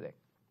intellect.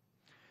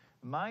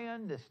 My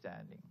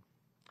understanding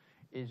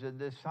is that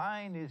the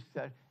sign is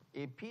that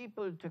a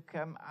people to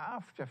come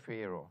after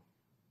Pharaoh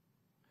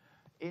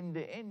in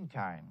the end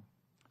time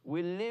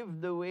will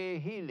live the way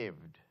he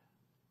lived,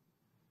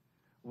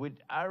 with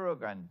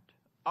arrogant,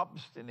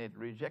 obstinate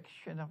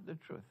rejection of the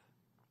truth,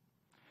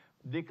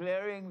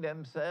 declaring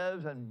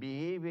themselves and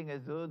behaving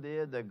as though they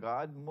are the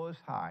God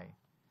Most High.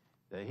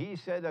 That he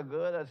said a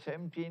girl at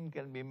 17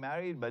 can be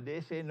married, but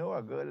they say no,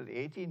 a girl at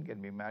 18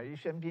 can be married.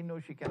 17, no,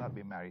 she cannot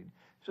be married.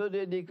 So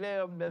they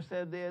declare of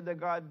themselves they are the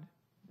God,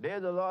 they are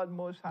the Lord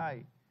Most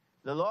High.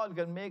 The Lord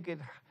can make it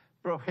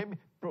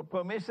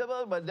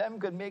permissible, but them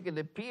can make it,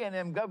 the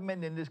P&M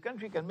government in this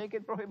country can make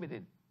it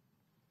prohibited.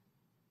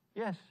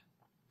 Yes.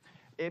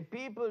 A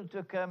people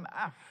to come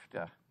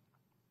after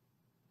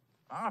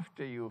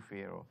you,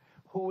 Pharaoh,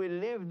 who will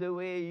live the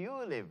way you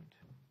lived,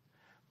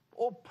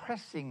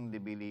 oppressing the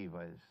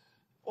believers,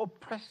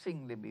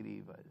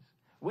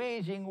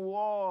 waging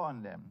war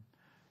on them.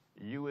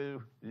 You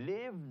will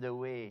live the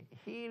way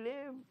he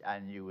lived,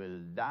 and you will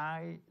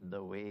die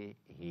the way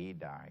he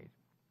died.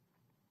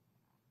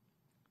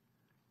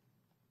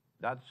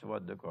 That's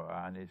what the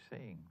Qur'an is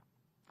saying.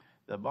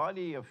 The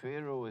body of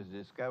Pharaoh was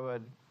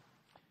discovered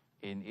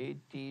in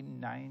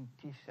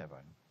 1897.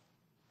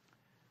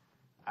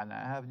 And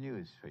I have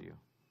news for you.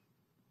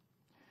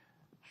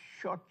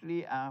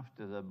 Shortly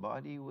after the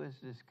body was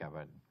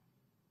discovered,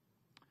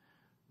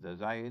 the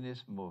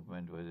Zionist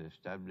movement was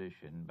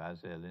established in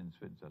Basel in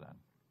Switzerland.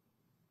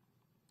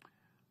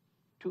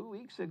 2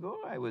 weeks ago,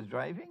 I was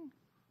driving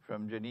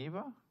from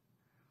Geneva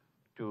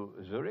to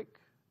Zurich,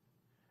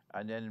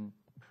 and then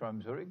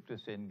from Zurich to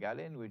St.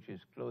 Gallen, which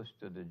is close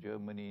to the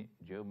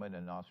German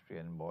and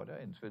Austrian border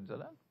in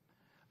Switzerland.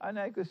 And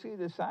I could see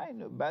the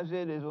sign.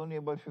 Basel is only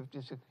about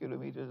 56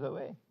 kilometers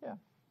away. Yeah.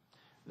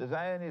 The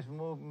Zionist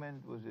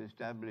movement was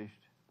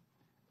established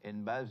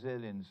in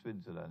Basel in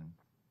Switzerland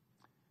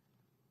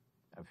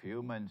a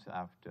few months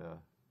after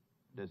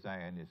the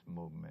Zionist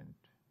movement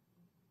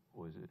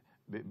was,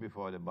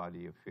 before the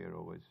body of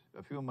Pharaoh was,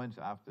 a few months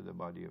after the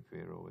body of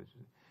Pharaoh was,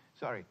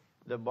 sorry,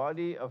 The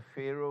body of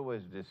Pharaoh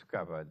was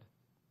discovered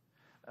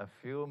a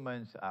few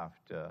months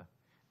after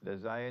the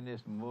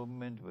Zionist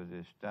movement was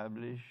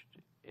established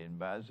in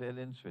Basel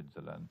in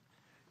Switzerland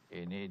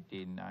in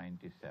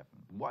 1897.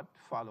 What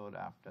followed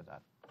after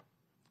that?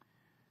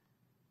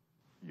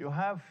 You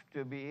have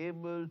to be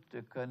able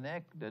to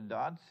connect the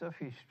dots of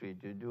history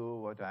to do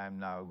what I am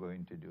now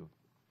going to do.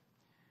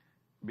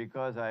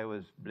 Because I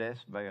was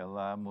blessed by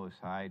Allah Most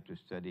High to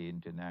study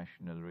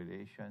international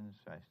relations,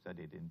 I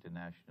studied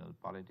international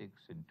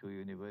politics in 2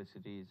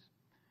 universities.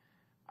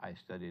 I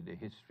studied the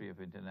history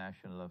of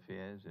international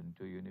affairs in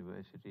 2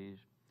 universities.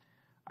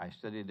 I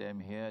studied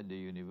them here at the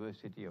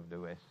University of the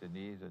West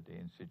Indies at the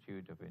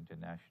Institute of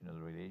International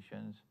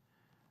Relations,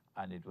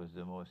 and it was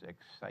the most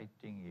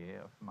exciting year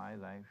of my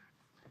life,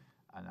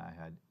 and I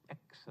had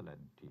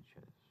excellent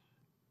teachers.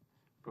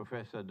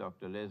 Professor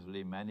Dr.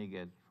 Leslie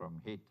Manigat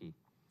from Haiti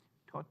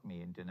taught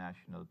me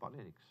international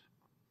politics,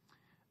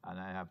 and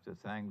I have to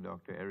thank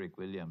Dr. Eric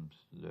Williams,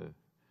 the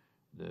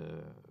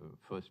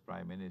first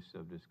Prime Minister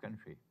of this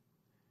country.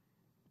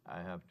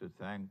 I have to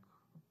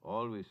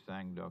always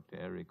thank Dr.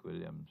 Eric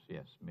Williams.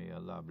 Yes, may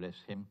Allah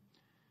bless him,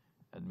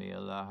 and may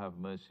Allah have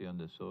mercy on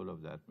the soul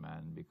of that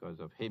man. Because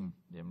of him,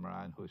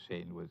 Imran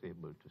Hosein was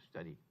able to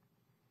study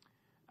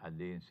at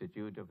the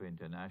Institute of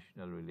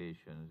International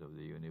Relations of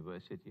the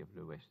University of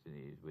the West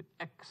Indies with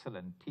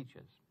excellent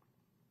teachers.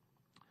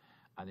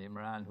 And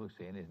Imran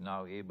Hosein is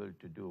now able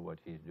to do what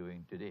he's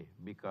doing today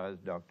because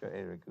Dr.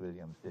 Eric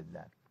Williams did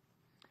that.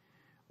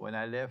 When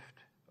I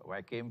left,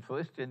 I came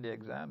first in the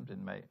exams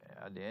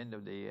at the end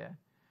of the year,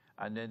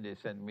 and then they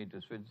sent me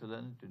to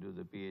Switzerland to do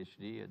the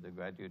PhD at the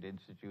Graduate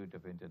Institute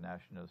of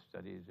International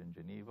Studies in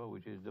Geneva,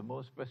 which is the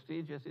most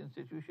prestigious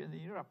institution in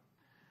Europe.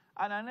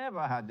 And I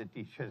never had the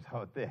teachers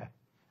out there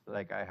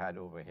like I had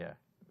over here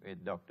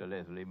with Dr.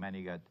 Leslie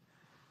Manigat,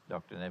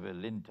 Dr. Neville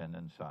Linton,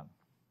 and so on.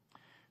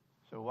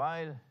 So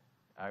while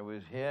I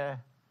was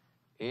here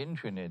in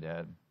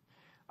Trinidad,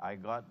 I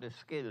got the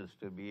skills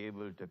to be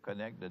able to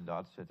connect the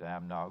dots that I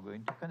am now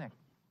going to connect.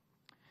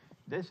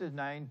 This is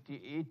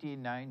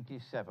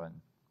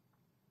 1897,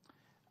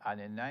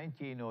 and in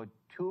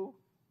 1902,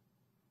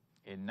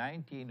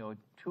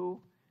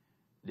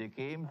 they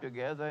came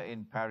together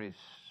in Paris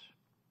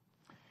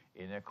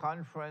in a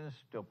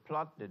conference to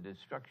plot the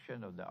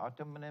destruction of the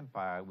Ottoman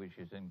Empire, which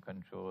is in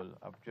control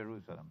of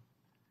Jerusalem.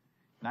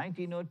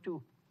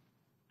 1902.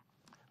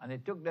 And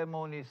it took them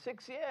only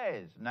 6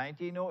 years,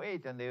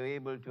 1908, and they were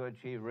able to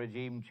achieve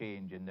regime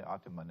change in the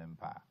Ottoman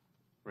Empire.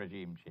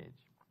 Regime change.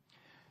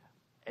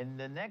 In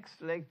the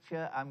next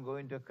lecture, I'm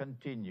going to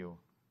continue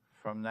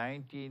from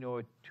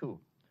 1902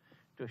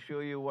 to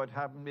show you what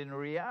happened in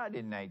Riyadh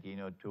in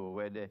 1902,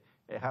 where they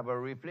have a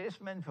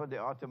replacement for the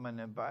Ottoman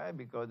Empire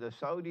because the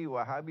Saudi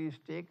Wahhabis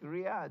take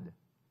Riyadh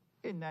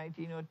in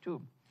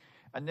 1902.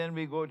 And then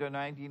we go to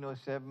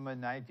 1907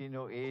 and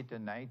 1908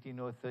 and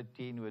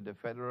 1913 with the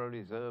Federal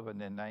Reserve, and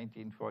then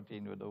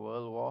 1914 with the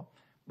World War.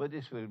 But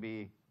this will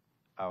be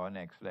our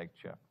next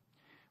lecture.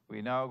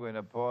 We're now going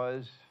to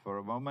pause for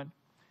a moment,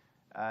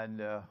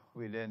 and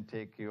we then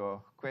take your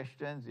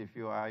questions. If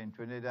you are in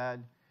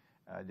Trinidad,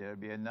 there will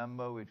be a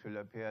number which will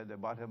appear at the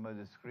bottom of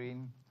the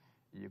screen.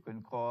 You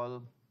can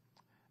call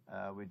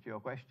with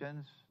your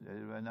questions. There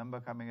is a number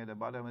coming at the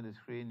bottom of the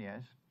screen,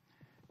 yes.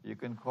 You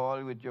can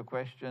call with your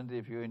questions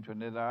if you're in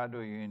Trinidad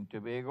or you're in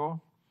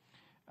Tobago.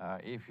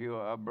 If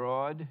you're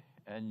abroad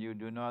and you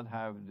do not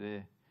have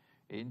the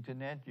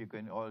internet, you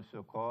can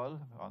also call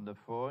on the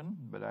phone,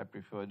 but I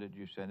prefer that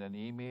you send an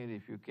email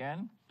if you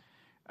can.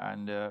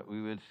 And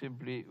we'll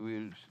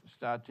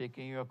start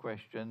taking your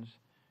questions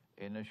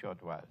in a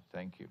short while.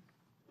 Thank you.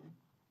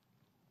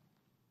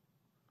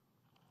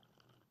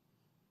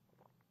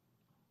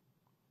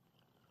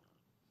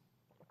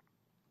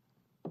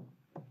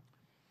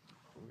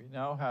 We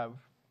now have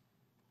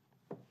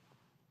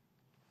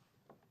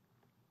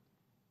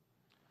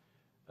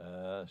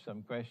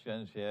some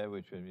questions here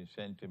which will be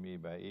sent to me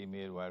by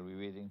email while we're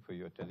waiting for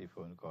your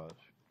telephone calls.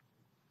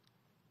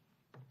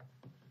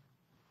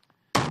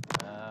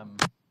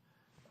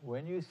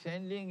 When you're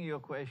sending your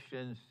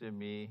questions to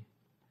me,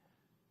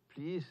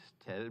 please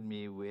tell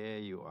me where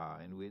you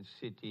are, in which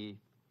city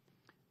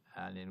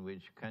and in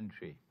which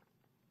country,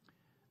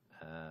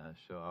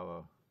 so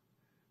our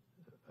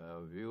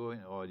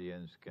viewing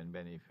audience can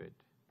benefit.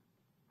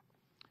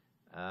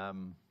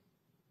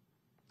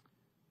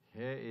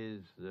 Here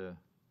is the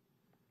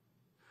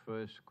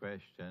first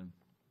question.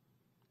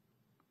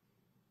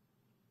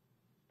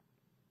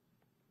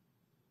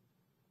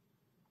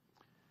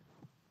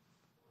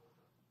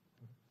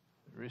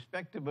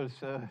 Respectable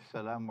sir,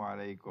 Assalamu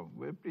alaikum.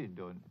 Well, please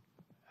don't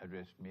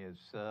address me as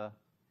sir.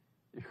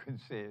 You can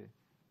say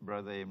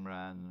Brother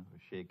Imran,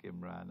 Shaikh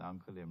Imran,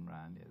 Uncle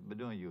Imran, yeah, but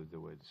don't use the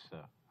word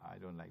sir. I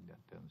don't like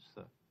that term,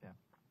 sir. Yeah.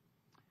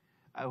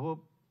 I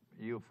hope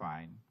you're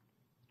fine.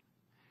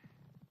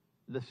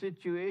 The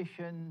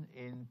situation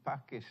in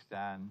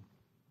Pakistan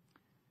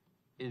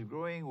is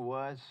growing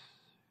worse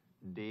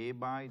day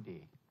by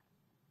day.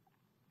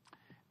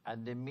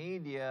 And the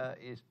media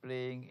is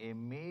playing a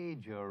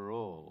major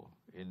role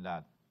in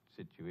that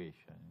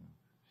situation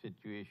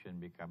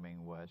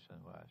becoming worse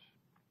and worse.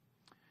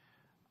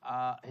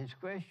 His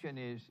question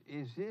is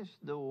this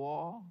the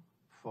war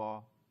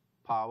for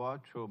power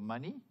through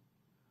money,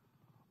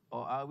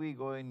 or are we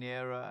going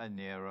nearer and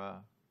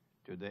nearer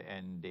to the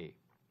end day?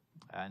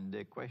 And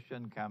the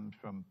question comes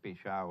from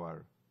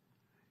Peshawar,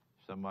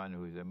 someone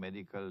who is a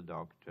medical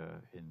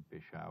doctor in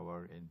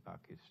Peshawar in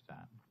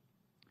Pakistan.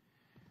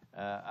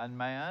 And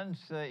my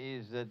answer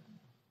is that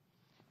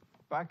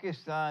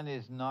Pakistan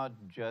is not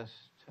just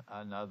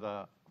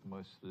another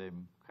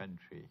Muslim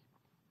country.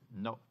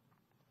 No.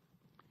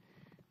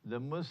 The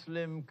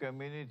Muslim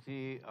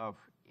community of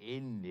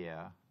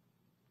India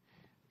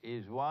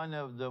is one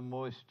of the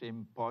most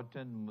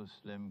important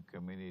Muslim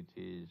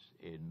communities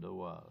in the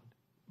world.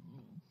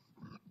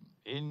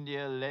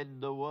 India led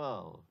the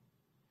world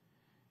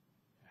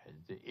as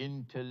the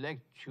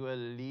intellectual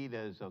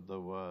leaders of the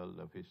world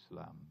of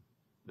Islam.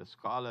 The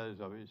scholars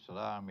of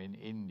Islam in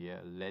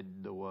India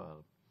led the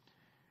world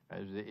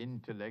as the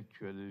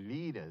intellectual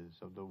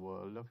leaders of the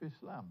world of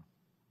Islam.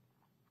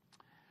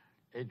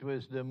 It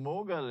was the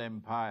Mughal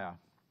Empire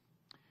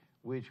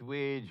which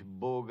waged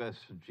bogus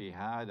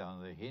jihad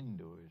on the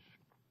Hindus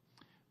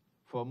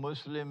for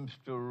Muslims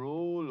to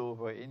rule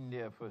over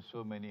India for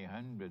so many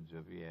hundreds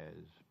of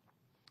years.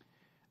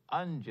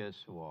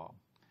 Unjust war.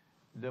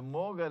 The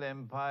Mughal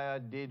Empire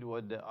did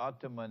what the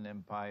Ottoman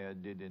Empire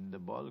did in the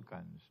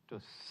Balkans, to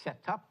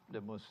set up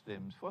the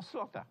Muslims for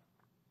slaughter.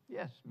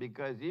 Yes,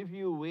 because if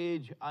you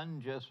wage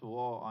unjust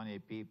war on a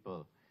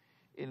people,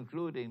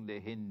 including the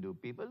Hindu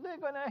people, they're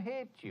going to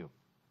hate you.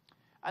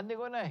 And they're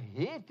going to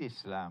hate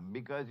Islam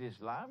because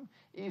Islam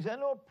is an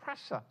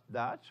oppressor.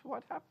 That's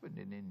what happened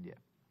in India.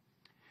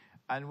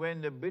 And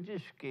when the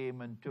British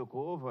came and took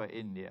over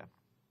India,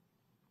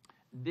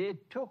 they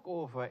took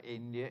over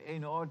India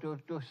in order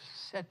to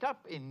set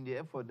up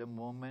India for the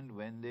moment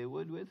when they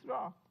would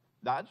withdraw.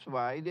 That's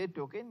why they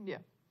took India.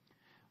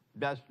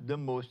 That's the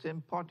most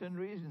important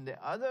reason.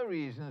 The other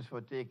reasons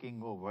for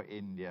taking over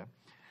India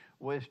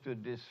was to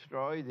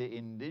destroy the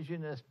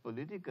indigenous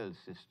political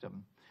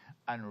system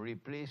and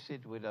replace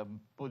it with a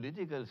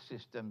political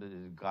system that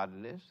is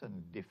godless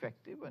and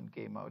defective and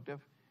came out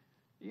of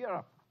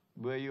Europe,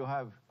 where you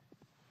have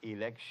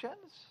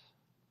elections,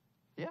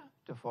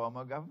 to form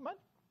a government.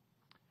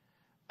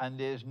 And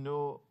there's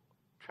no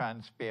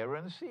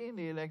transparency in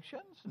the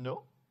elections,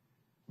 no,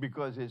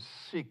 because it's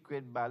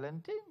secret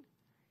balloting.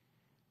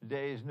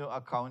 There is no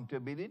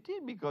accountability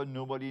because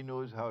nobody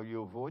knows how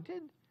you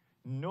voted.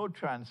 No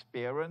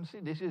transparency.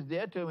 This is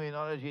their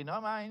terminology,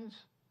 not mine.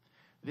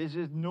 This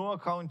is no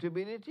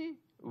accountability.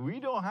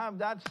 We don't have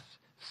that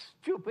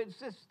stupid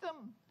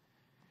system.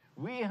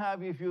 We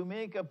have, if you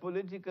make a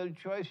political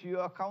choice,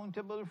 you're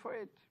accountable for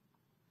it.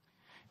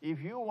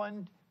 If you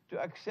want to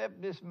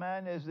accept this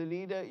man as the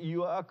leader,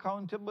 you are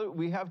accountable.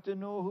 We have to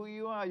know who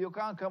you are. You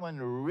can't come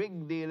and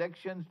rig the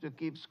elections to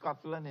keep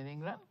Scotland in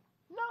England.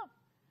 No.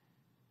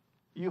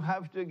 You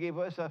have to give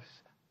us a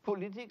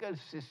political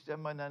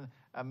system and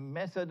a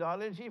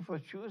methodology for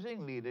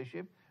choosing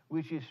leadership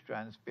which is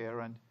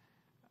transparent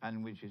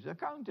and which is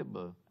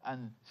accountable.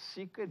 And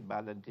secret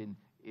balloting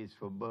is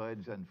for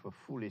birds and for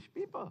foolish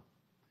people.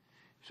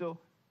 So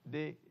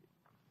we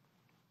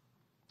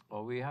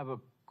have a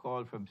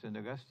call from St.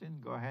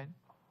 Augustine. Go ahead.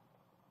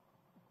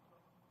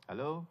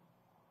 Hello?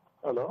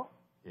 Hello?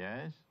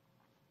 Yes?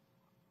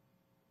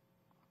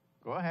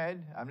 Go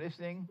ahead. I'm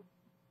listening.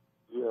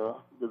 Yeah.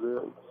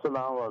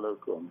 Assalamu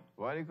alaikum.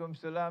 Wa alaikum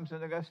salam,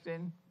 St.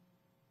 Augustine.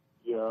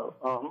 Yeah.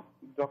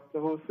 Dr.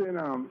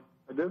 Hosein,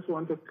 I just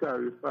want to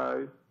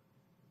clarify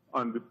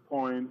on the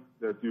point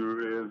that you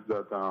raised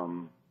that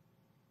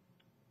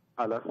Allah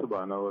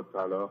subhanahu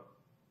wa ta'ala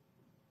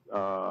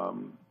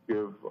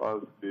give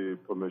us the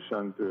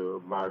permission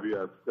to marry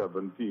at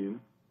 17,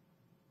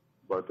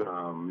 but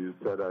you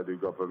said that the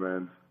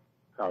government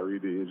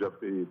carried the age up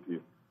to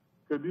 80.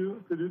 Could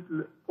you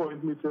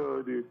point me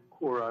to the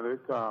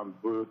Quranic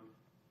verse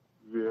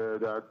where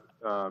that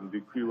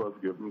decree was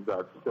given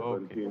that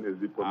 17 is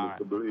the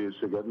permissible age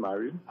to get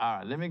married? All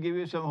right, let me give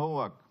you some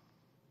homework.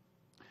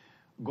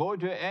 Go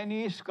to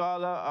any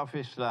scholar of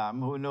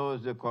Islam who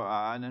knows the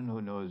Qur'an and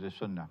who knows the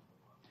Sunnah,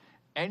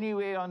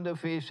 anywhere on the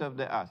face of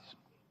the earth,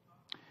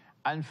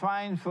 and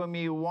find for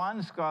me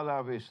one scholar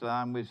of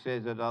Islam which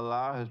says that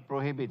Allah has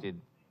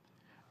prohibited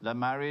the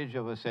marriage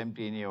of a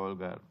 17-year-old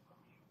girl.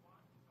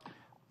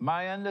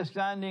 My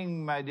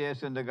understanding, my dear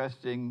St.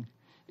 Augustine,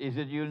 is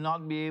that you'll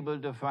not be able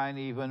to find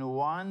even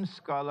one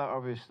scholar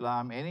of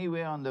Islam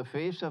anywhere on the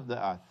face of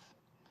the earth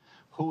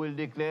who will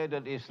declare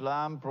that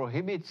Islam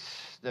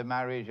prohibits the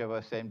marriage of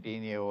a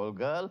 17-year-old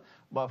girl,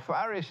 but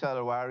Faris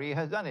al-Wari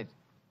has done it.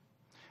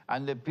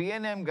 And the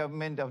PNM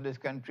government of this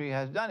country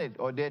has done it,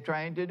 or they're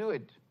trying to do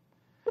it.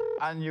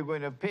 And you're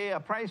going to pay a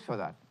price for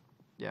that.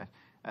 Yes.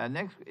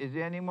 Next, is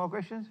there any more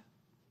questions?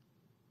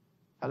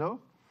 Hello?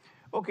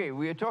 Okay,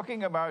 we are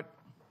talking about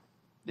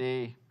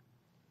the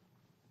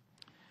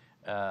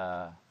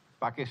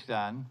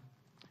Pakistan,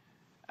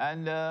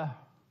 and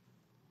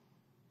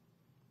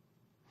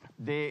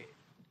they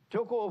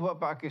took over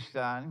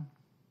Pakistan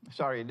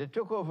sorry, they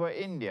took over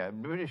India,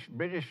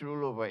 British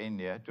rule over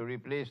India to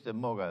replace the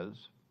Mughals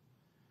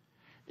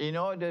in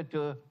order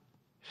to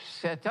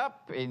set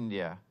up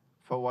India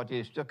for what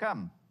is to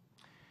come.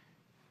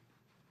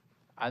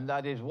 And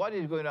that is what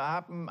is going to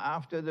happen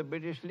after the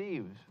British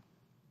leaves.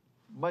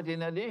 But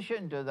in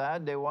addition to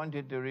that, they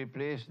wanted to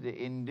replace the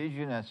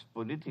indigenous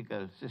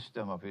political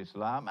system of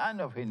Islam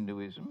and of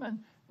Hinduism, and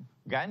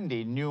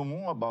Gandhi knew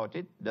more about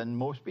it than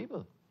most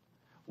people.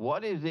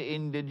 What is the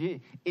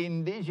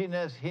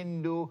indigenous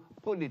Hindu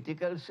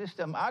political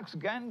system? Ask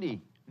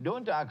Gandhi.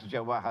 Don't ask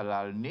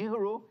Jawaharlal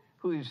Nehru,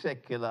 who is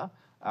secular.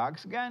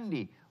 Ask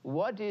Gandhi.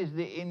 What is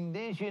the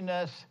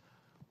indigenous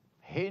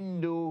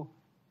Hindu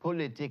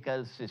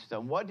political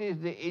system? What is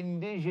the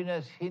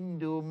indigenous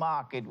Hindu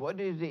market? What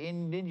is the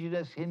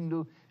indigenous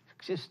Hindu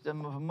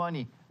system of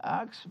money?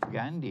 Ask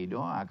Gandhi,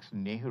 don't ask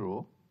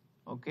Nehru,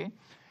 okay?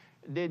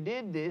 They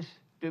did this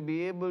to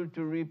be able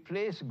to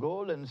replace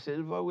gold and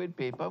silver with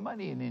paper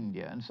money in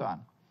India and so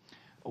on.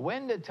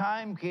 When the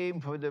time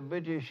came for the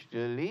British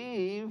to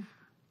leave,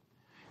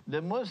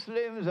 the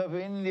Muslims of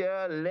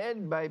India,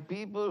 led by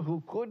people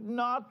who could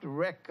not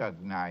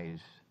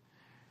recognize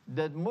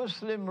that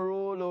Muslim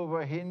rule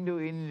over Hindu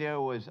India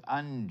was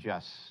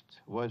unjust,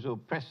 was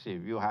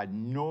oppressive. You had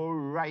no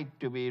right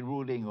to be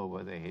ruling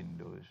over the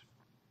Hindus.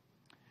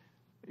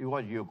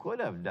 What you could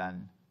have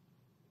done,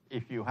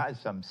 if you had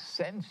some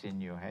sense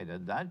in your head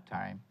at that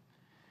time,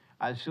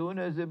 as soon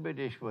as the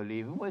British were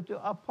leaving, was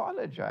to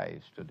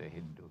apologize to the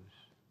Hindus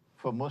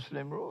for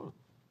Muslim rule.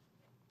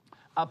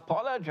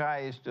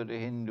 Apologize to the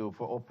Hindu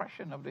for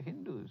oppression of the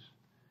Hindus.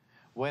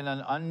 When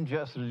an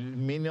unjust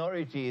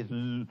minority is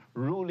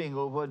ruling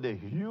over the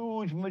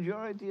huge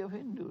majority of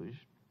Hindus.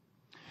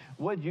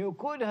 What you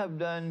could have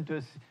done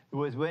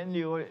was when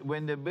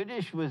the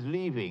British was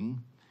leaving,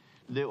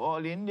 the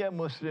All India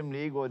Muslim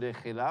League or the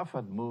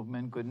Khilafat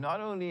movement could not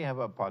only have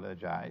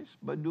apologized,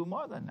 but do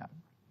more than that.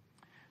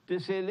 To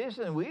say,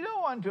 listen, we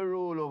don't want to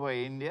rule over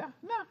India.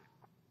 No,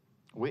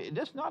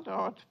 that's not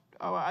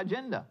our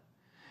agenda.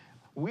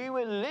 We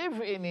will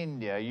live in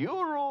India. You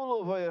rule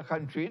over your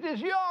country. It is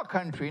your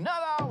country,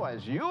 not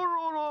ours. You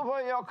rule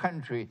over your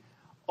country.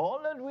 All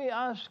that we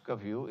ask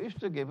of you is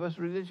to give us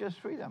religious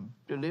freedom,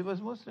 to live as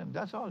Muslims.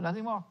 That's all,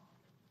 nothing more.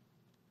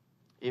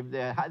 If they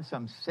had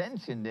some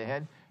sense in their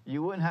head,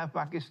 you wouldn't have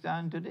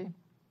Pakistan today.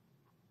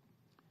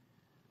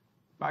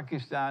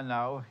 Pakistan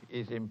now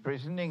is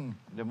imprisoning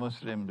the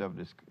Muslims of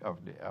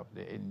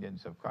the Indian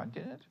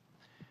subcontinent,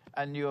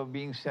 and you are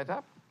being set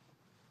up.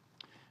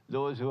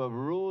 Those who have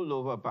ruled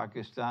over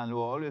Pakistan were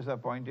always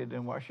appointed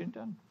in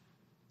Washington.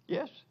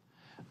 Yes.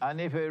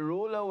 And if a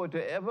ruler were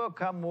to ever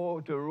come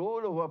over to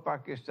rule over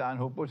Pakistan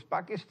who puts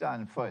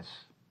Pakistan first,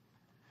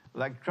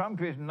 like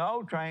Trump is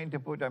now trying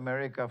to put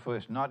America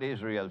first, not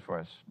Israel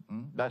first.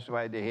 That's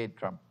why they hate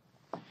Trump.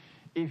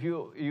 If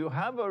you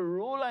have a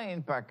ruler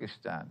in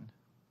Pakistan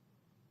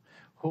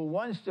who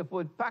wants to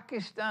put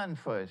Pakistan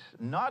first,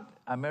 not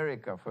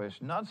America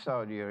first, not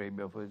Saudi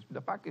Arabia first,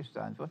 the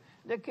Pakistan first,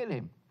 they kill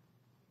him.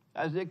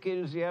 As they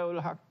kill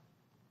Ziaul Haq,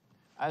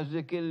 as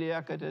they kill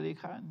Liaquat Ali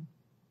Khan.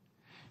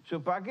 So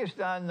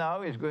Pakistan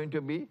now is going to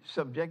be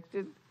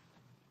subjected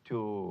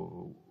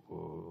to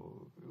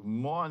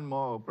more and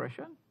more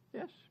oppression,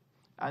 yes.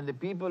 And the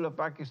people of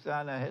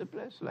Pakistan are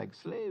helpless, like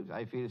slaves.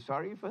 I feel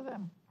sorry for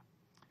them.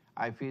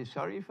 I feel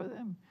sorry for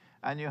them.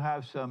 And you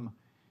have some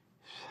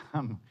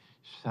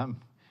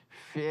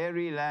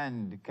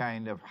fairyland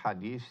kind of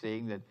hadith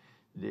saying that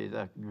there's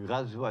a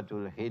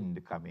Ghazwatul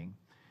Hind coming.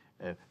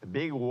 A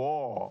big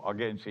war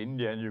against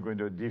India, and you're going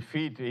to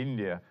defeat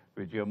India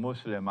with your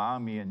Muslim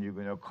army, and you're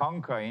going to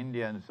conquer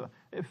India, and so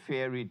a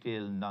fairy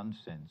tale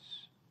nonsense.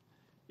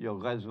 Your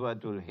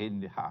Ghazwatul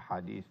Hind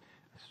hadith,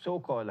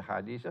 so-called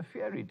hadith, are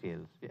fairy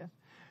tales. Yes.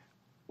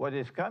 What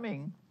is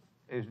coming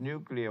is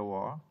nuclear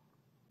war,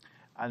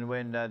 and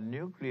when that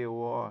nuclear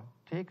war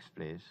takes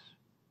place,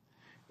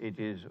 it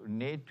is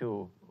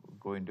NATO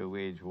going to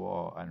wage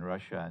war on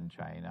Russia and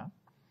China.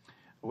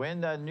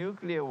 When the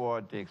nuclear war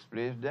takes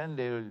place, then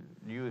they'll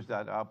use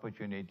that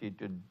opportunity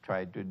to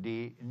try to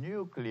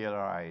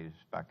denuclearize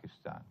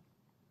Pakistan.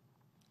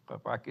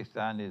 But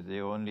Pakistan is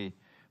the only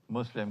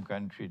Muslim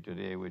country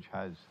today which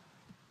has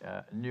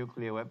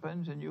nuclear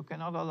weapons, and you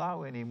cannot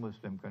allow any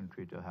Muslim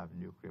country to have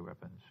nuclear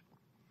weapons.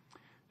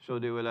 So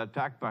they will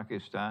attack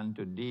Pakistan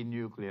to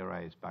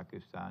denuclearize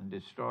Pakistan,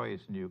 destroy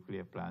its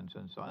nuclear plants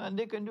and so on. And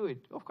they can do it.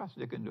 Of course,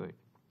 they can do it.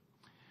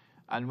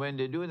 And when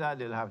they do that,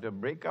 they'll have to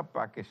break up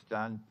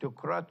Pakistan,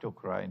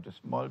 tukra, into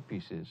small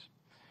pieces.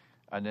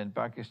 And then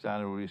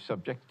Pakistan will be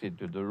subjected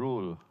to the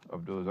rule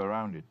of those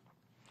around it.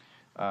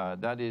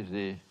 That is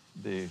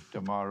the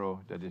tomorrow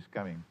that is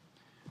coming.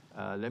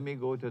 Let me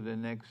go to the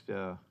next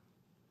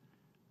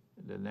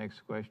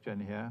question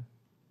here.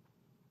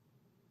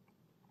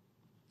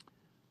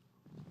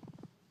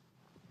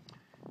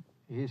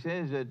 He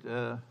says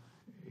that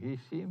he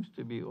seems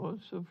to be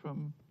also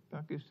from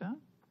Pakistan.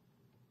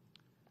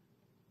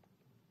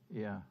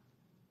 Yeah.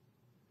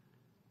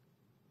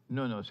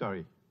 No,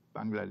 sorry,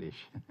 Bangladesh.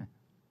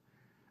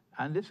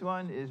 And this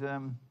one is,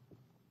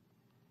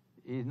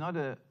 He's not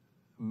a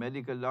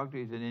medical doctor,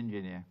 he's an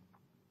engineer.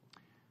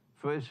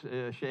 First,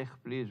 Sheikh,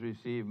 please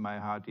receive my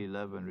hearty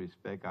love and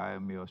respect. I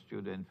am your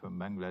student from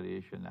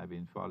Bangladesh, and I've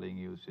been following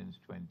you since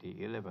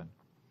 2011.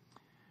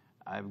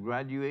 I've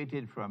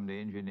graduated from the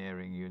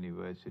engineering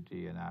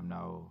university, and I'm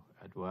now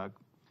at work.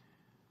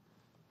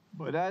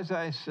 But as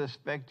I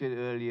suspected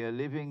earlier,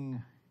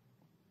 living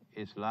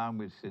Islam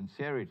with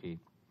sincerity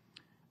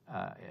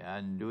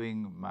and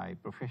doing my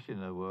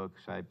professional work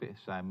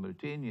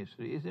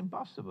simultaneously is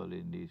impossible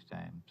in these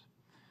times.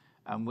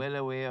 I'm well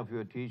aware of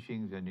your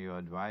teachings and your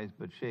advice,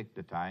 but Sheikh,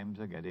 the times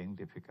are getting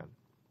difficult.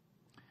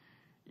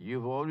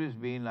 You've always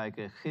been like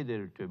a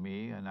khidr to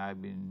me, and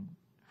I've been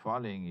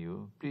following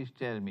you. Please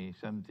tell me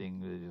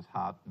something that is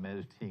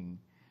heart-melting,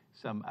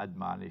 some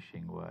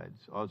admonishing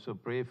words. Also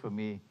pray for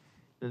me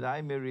that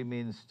I may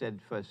remain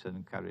steadfast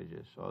and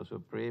courageous.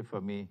 Also pray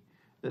for me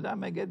that I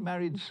may get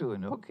married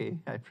soon. Okay,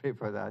 I pray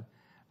for that.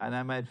 And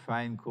I might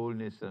find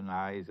coolness in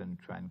eyes and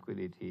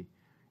tranquility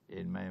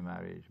in my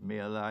marriage.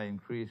 May Allah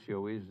increase your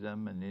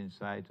wisdom and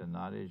insight and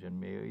knowledge, and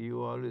may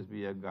you always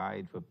be a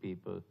guide for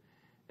people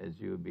as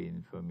you've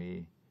been for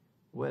me.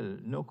 Well,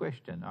 no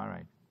question, all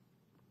right.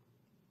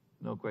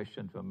 No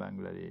question from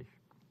Bangladesh.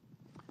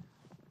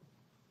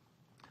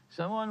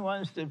 Someone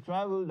wants to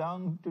travel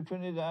down to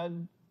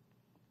Trinidad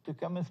to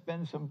come and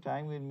spend some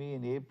time with me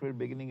in April,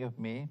 beginning of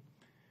May.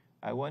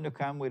 I want to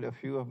come with a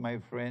few of my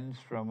friends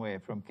from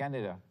where? From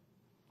Canada.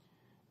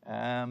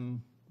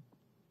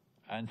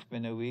 And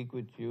spend a week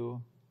with you.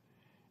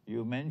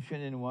 You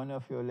mentioned in one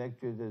of your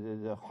lectures that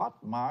there's a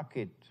hot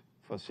market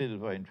for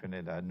silver in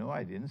Trinidad. No,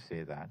 I didn't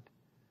say that.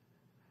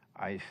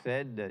 I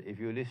said that, if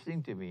you're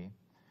listening to me,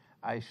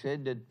 I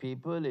said that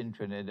people in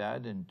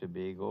Trinidad and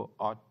Tobago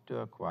ought to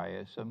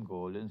acquire some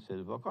gold and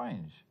silver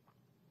coins.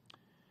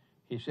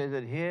 He says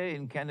that here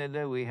in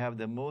Canada we have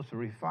the most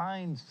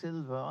refined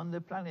silver on the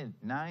planet,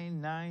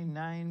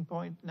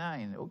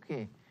 999.9.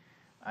 Okay.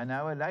 And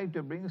I would like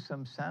to bring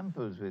some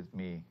samples with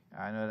me.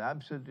 I would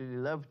absolutely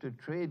love to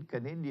trade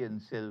Canadian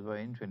silver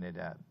in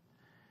Trinidad.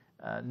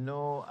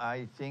 No,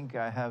 I think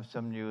I have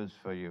some news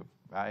for you.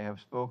 I have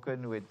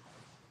spoken with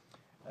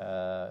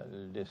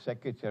the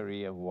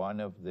secretary of one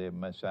of the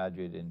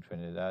masajid in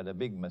Trinidad, a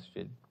big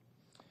masjid.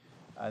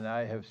 And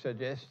I have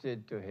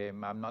suggested to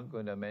him, I'm not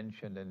going to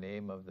mention the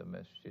name of the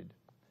masjid,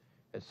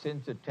 that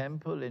since the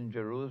temple in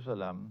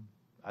Jerusalem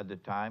at the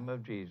time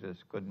of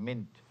Jesus could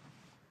mint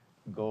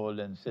gold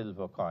and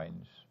silver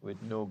coins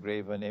with no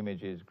graven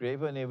images.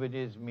 Graven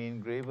images mean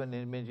graven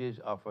images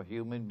of a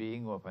human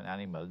being or of an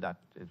animal. That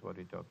is what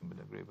we're talking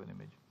about, a graven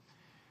image.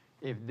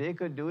 If they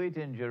could do it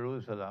in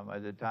Jerusalem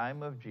at the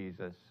time of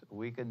Jesus,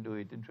 we can do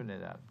it in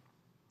Trinidad.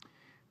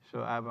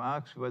 So I've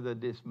asked whether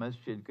this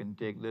masjid can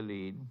take the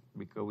lead,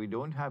 because we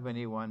don't have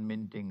anyone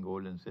minting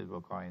gold and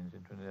silver coins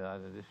in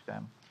Trinidad at this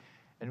time.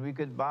 And we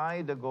could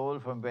buy the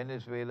gold from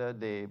Venezuela.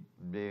 They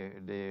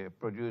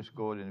produce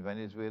gold in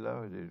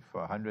Venezuela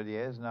for 100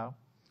 years now.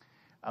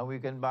 And we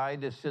can buy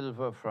the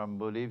silver from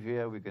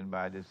Bolivia. We can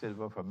buy the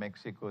silver from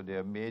Mexico. They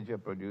are major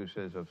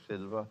producers of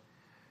silver.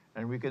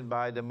 And we can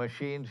buy the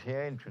machines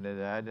here in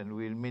Trinidad, and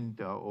we'll mint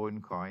our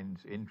own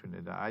coins in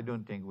Trinidad. I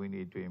don't think we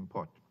need to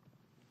import.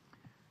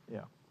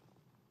 Yeah.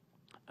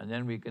 And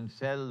then we can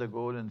sell the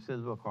gold and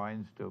silver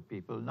coins to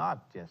people,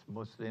 not just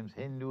Muslims,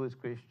 Hindus,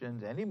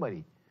 Christians,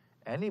 anybody.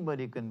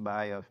 Anybody can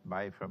buy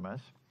from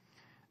us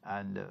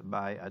and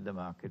buy at the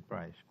market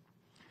price.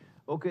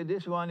 Okay,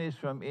 this one is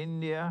from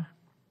India,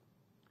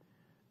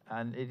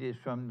 and it is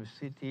from the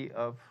city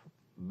of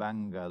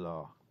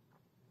Bangalore.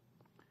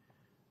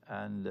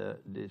 And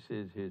this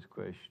is his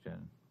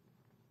question.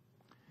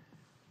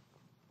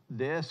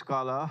 Dear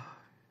scholar,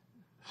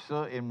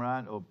 Sir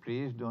Imran, oh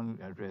please don't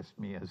address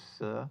me as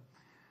Sir.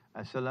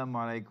 Assalamu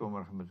alaikum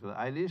wa rahmatullah.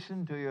 I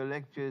listened to your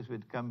lectures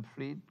with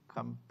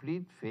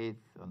complete faith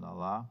on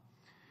Allah,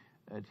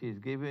 that He's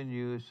given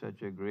you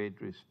such a great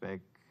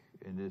respect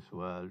in this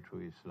world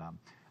through Islam.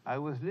 I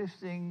was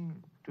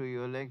listening to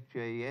your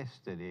lecture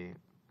yesterday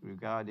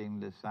regarding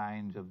the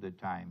signs of the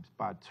times,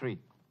 part 3,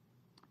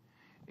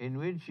 in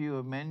which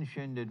you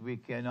mentioned that we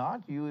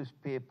cannot use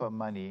paper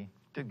money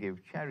to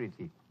give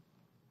charity.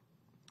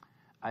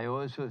 I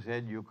also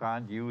said you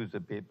can't use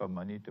the paper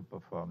money to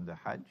perform the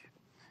Hajj.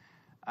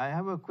 I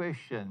have a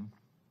question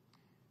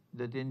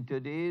that in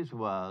today's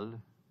world,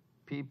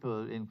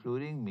 people,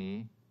 including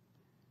me,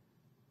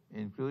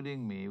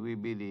 we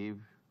believe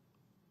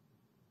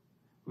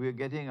we're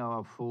getting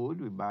our food,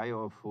 we buy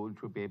our food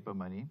through paper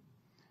money.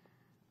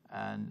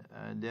 And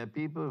there are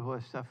people who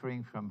are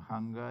suffering from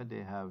hunger.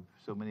 They have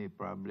so many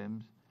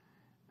problems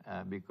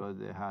because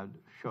they have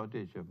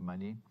shortage of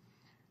money.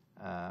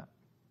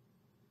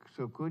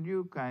 So could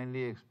you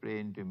kindly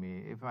explain to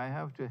me, if I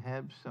have to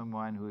help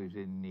someone who is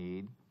in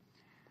need,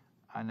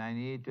 and I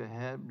need to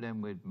help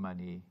them with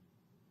money,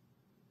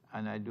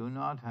 and I do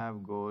not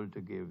have gold to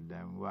give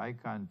them, why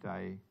can't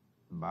I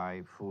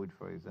buy food,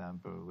 for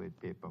example, with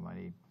paper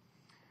money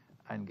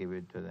and give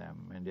it to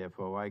them? And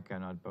therefore, why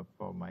cannot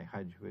perform my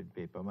Hajj with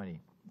paper money?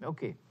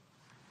 Okay.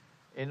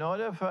 In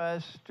order for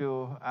us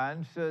to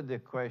answer the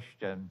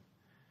question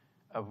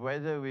of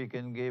whether we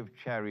can give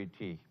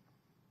charity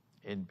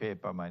in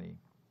paper money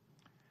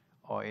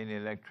or in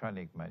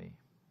electronic money,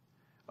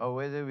 or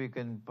whether we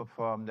can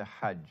perform the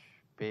Hajj,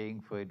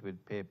 paying for it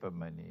with paper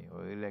money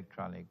or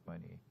electronic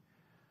money,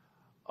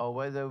 or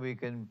whether we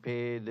can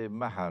pay the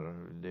mahar,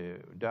 the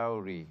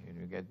dowry, when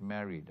we get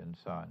married and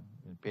so on,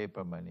 in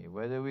paper money,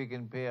 whether we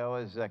can pay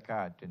our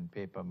zakat in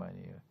paper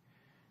money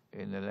or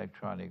in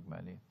electronic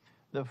money.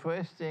 The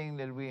first thing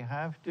that we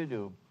have to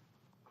do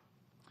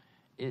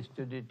is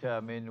to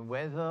determine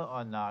whether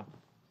or not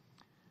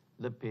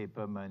the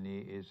paper money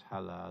is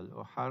halal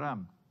or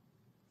haram.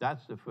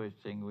 That's the first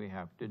thing we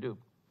have to do.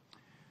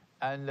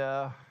 And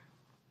our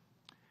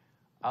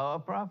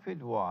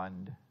Prophet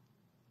warned.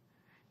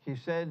 He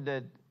said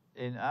that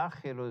in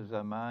Akhiru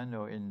Zaman,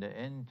 or in the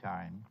end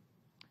time,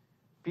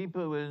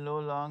 people will no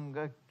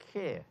longer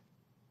care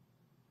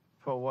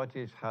for what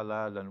is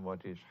halal and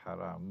what is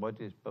haram, what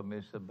is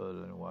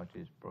permissible and what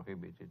is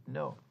prohibited.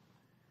 No.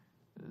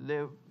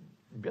 They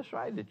just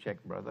write the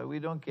check, brother. We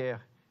don't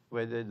care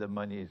whether the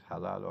money is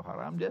halal or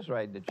haram. Just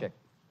write the check.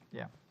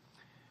 Yeah.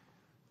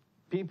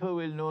 People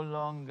will no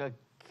longer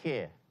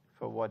care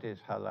for what is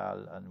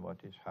halal and what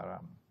is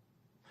haram.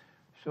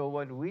 So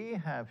what we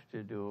have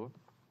to do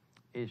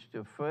is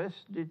to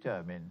first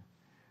determine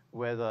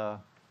whether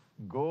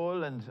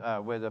gold and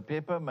whether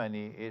paper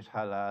money is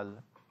halal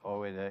or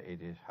whether it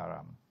is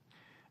haram.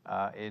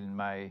 In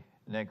my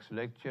next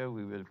lecture,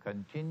 we will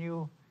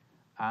continue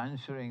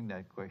answering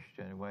that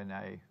question when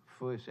I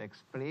first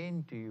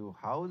explain to you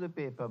how the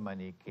paper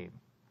money came.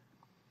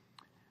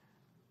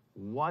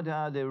 What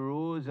are the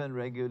rules and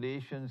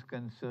regulations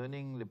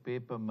concerning the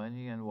paper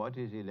money and what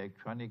is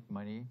electronic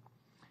money?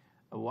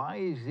 Why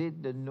is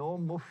it that no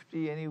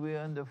mufti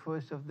anywhere on the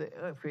face of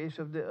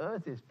the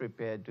earth is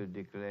prepared to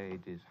declare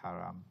it is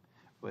haram,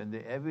 when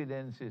the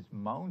evidence is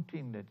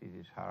mounting that it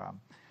is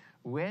haram?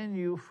 When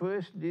you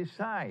first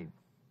decide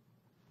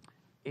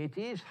it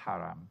is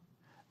haram,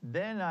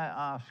 then I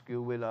ask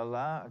you, will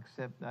Allah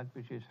accept that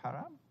which is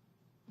haram?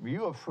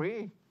 You are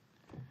free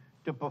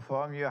to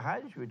perform your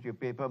Hajj with your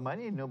paper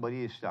money.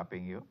 Nobody is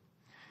stopping you.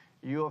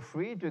 You are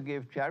free to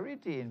give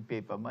charity in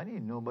paper money.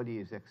 Nobody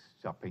is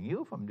stopping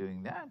you from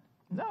doing that.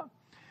 No.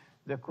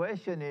 The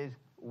question is,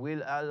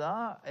 will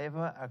Allah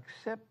ever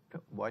accept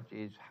what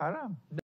is haram?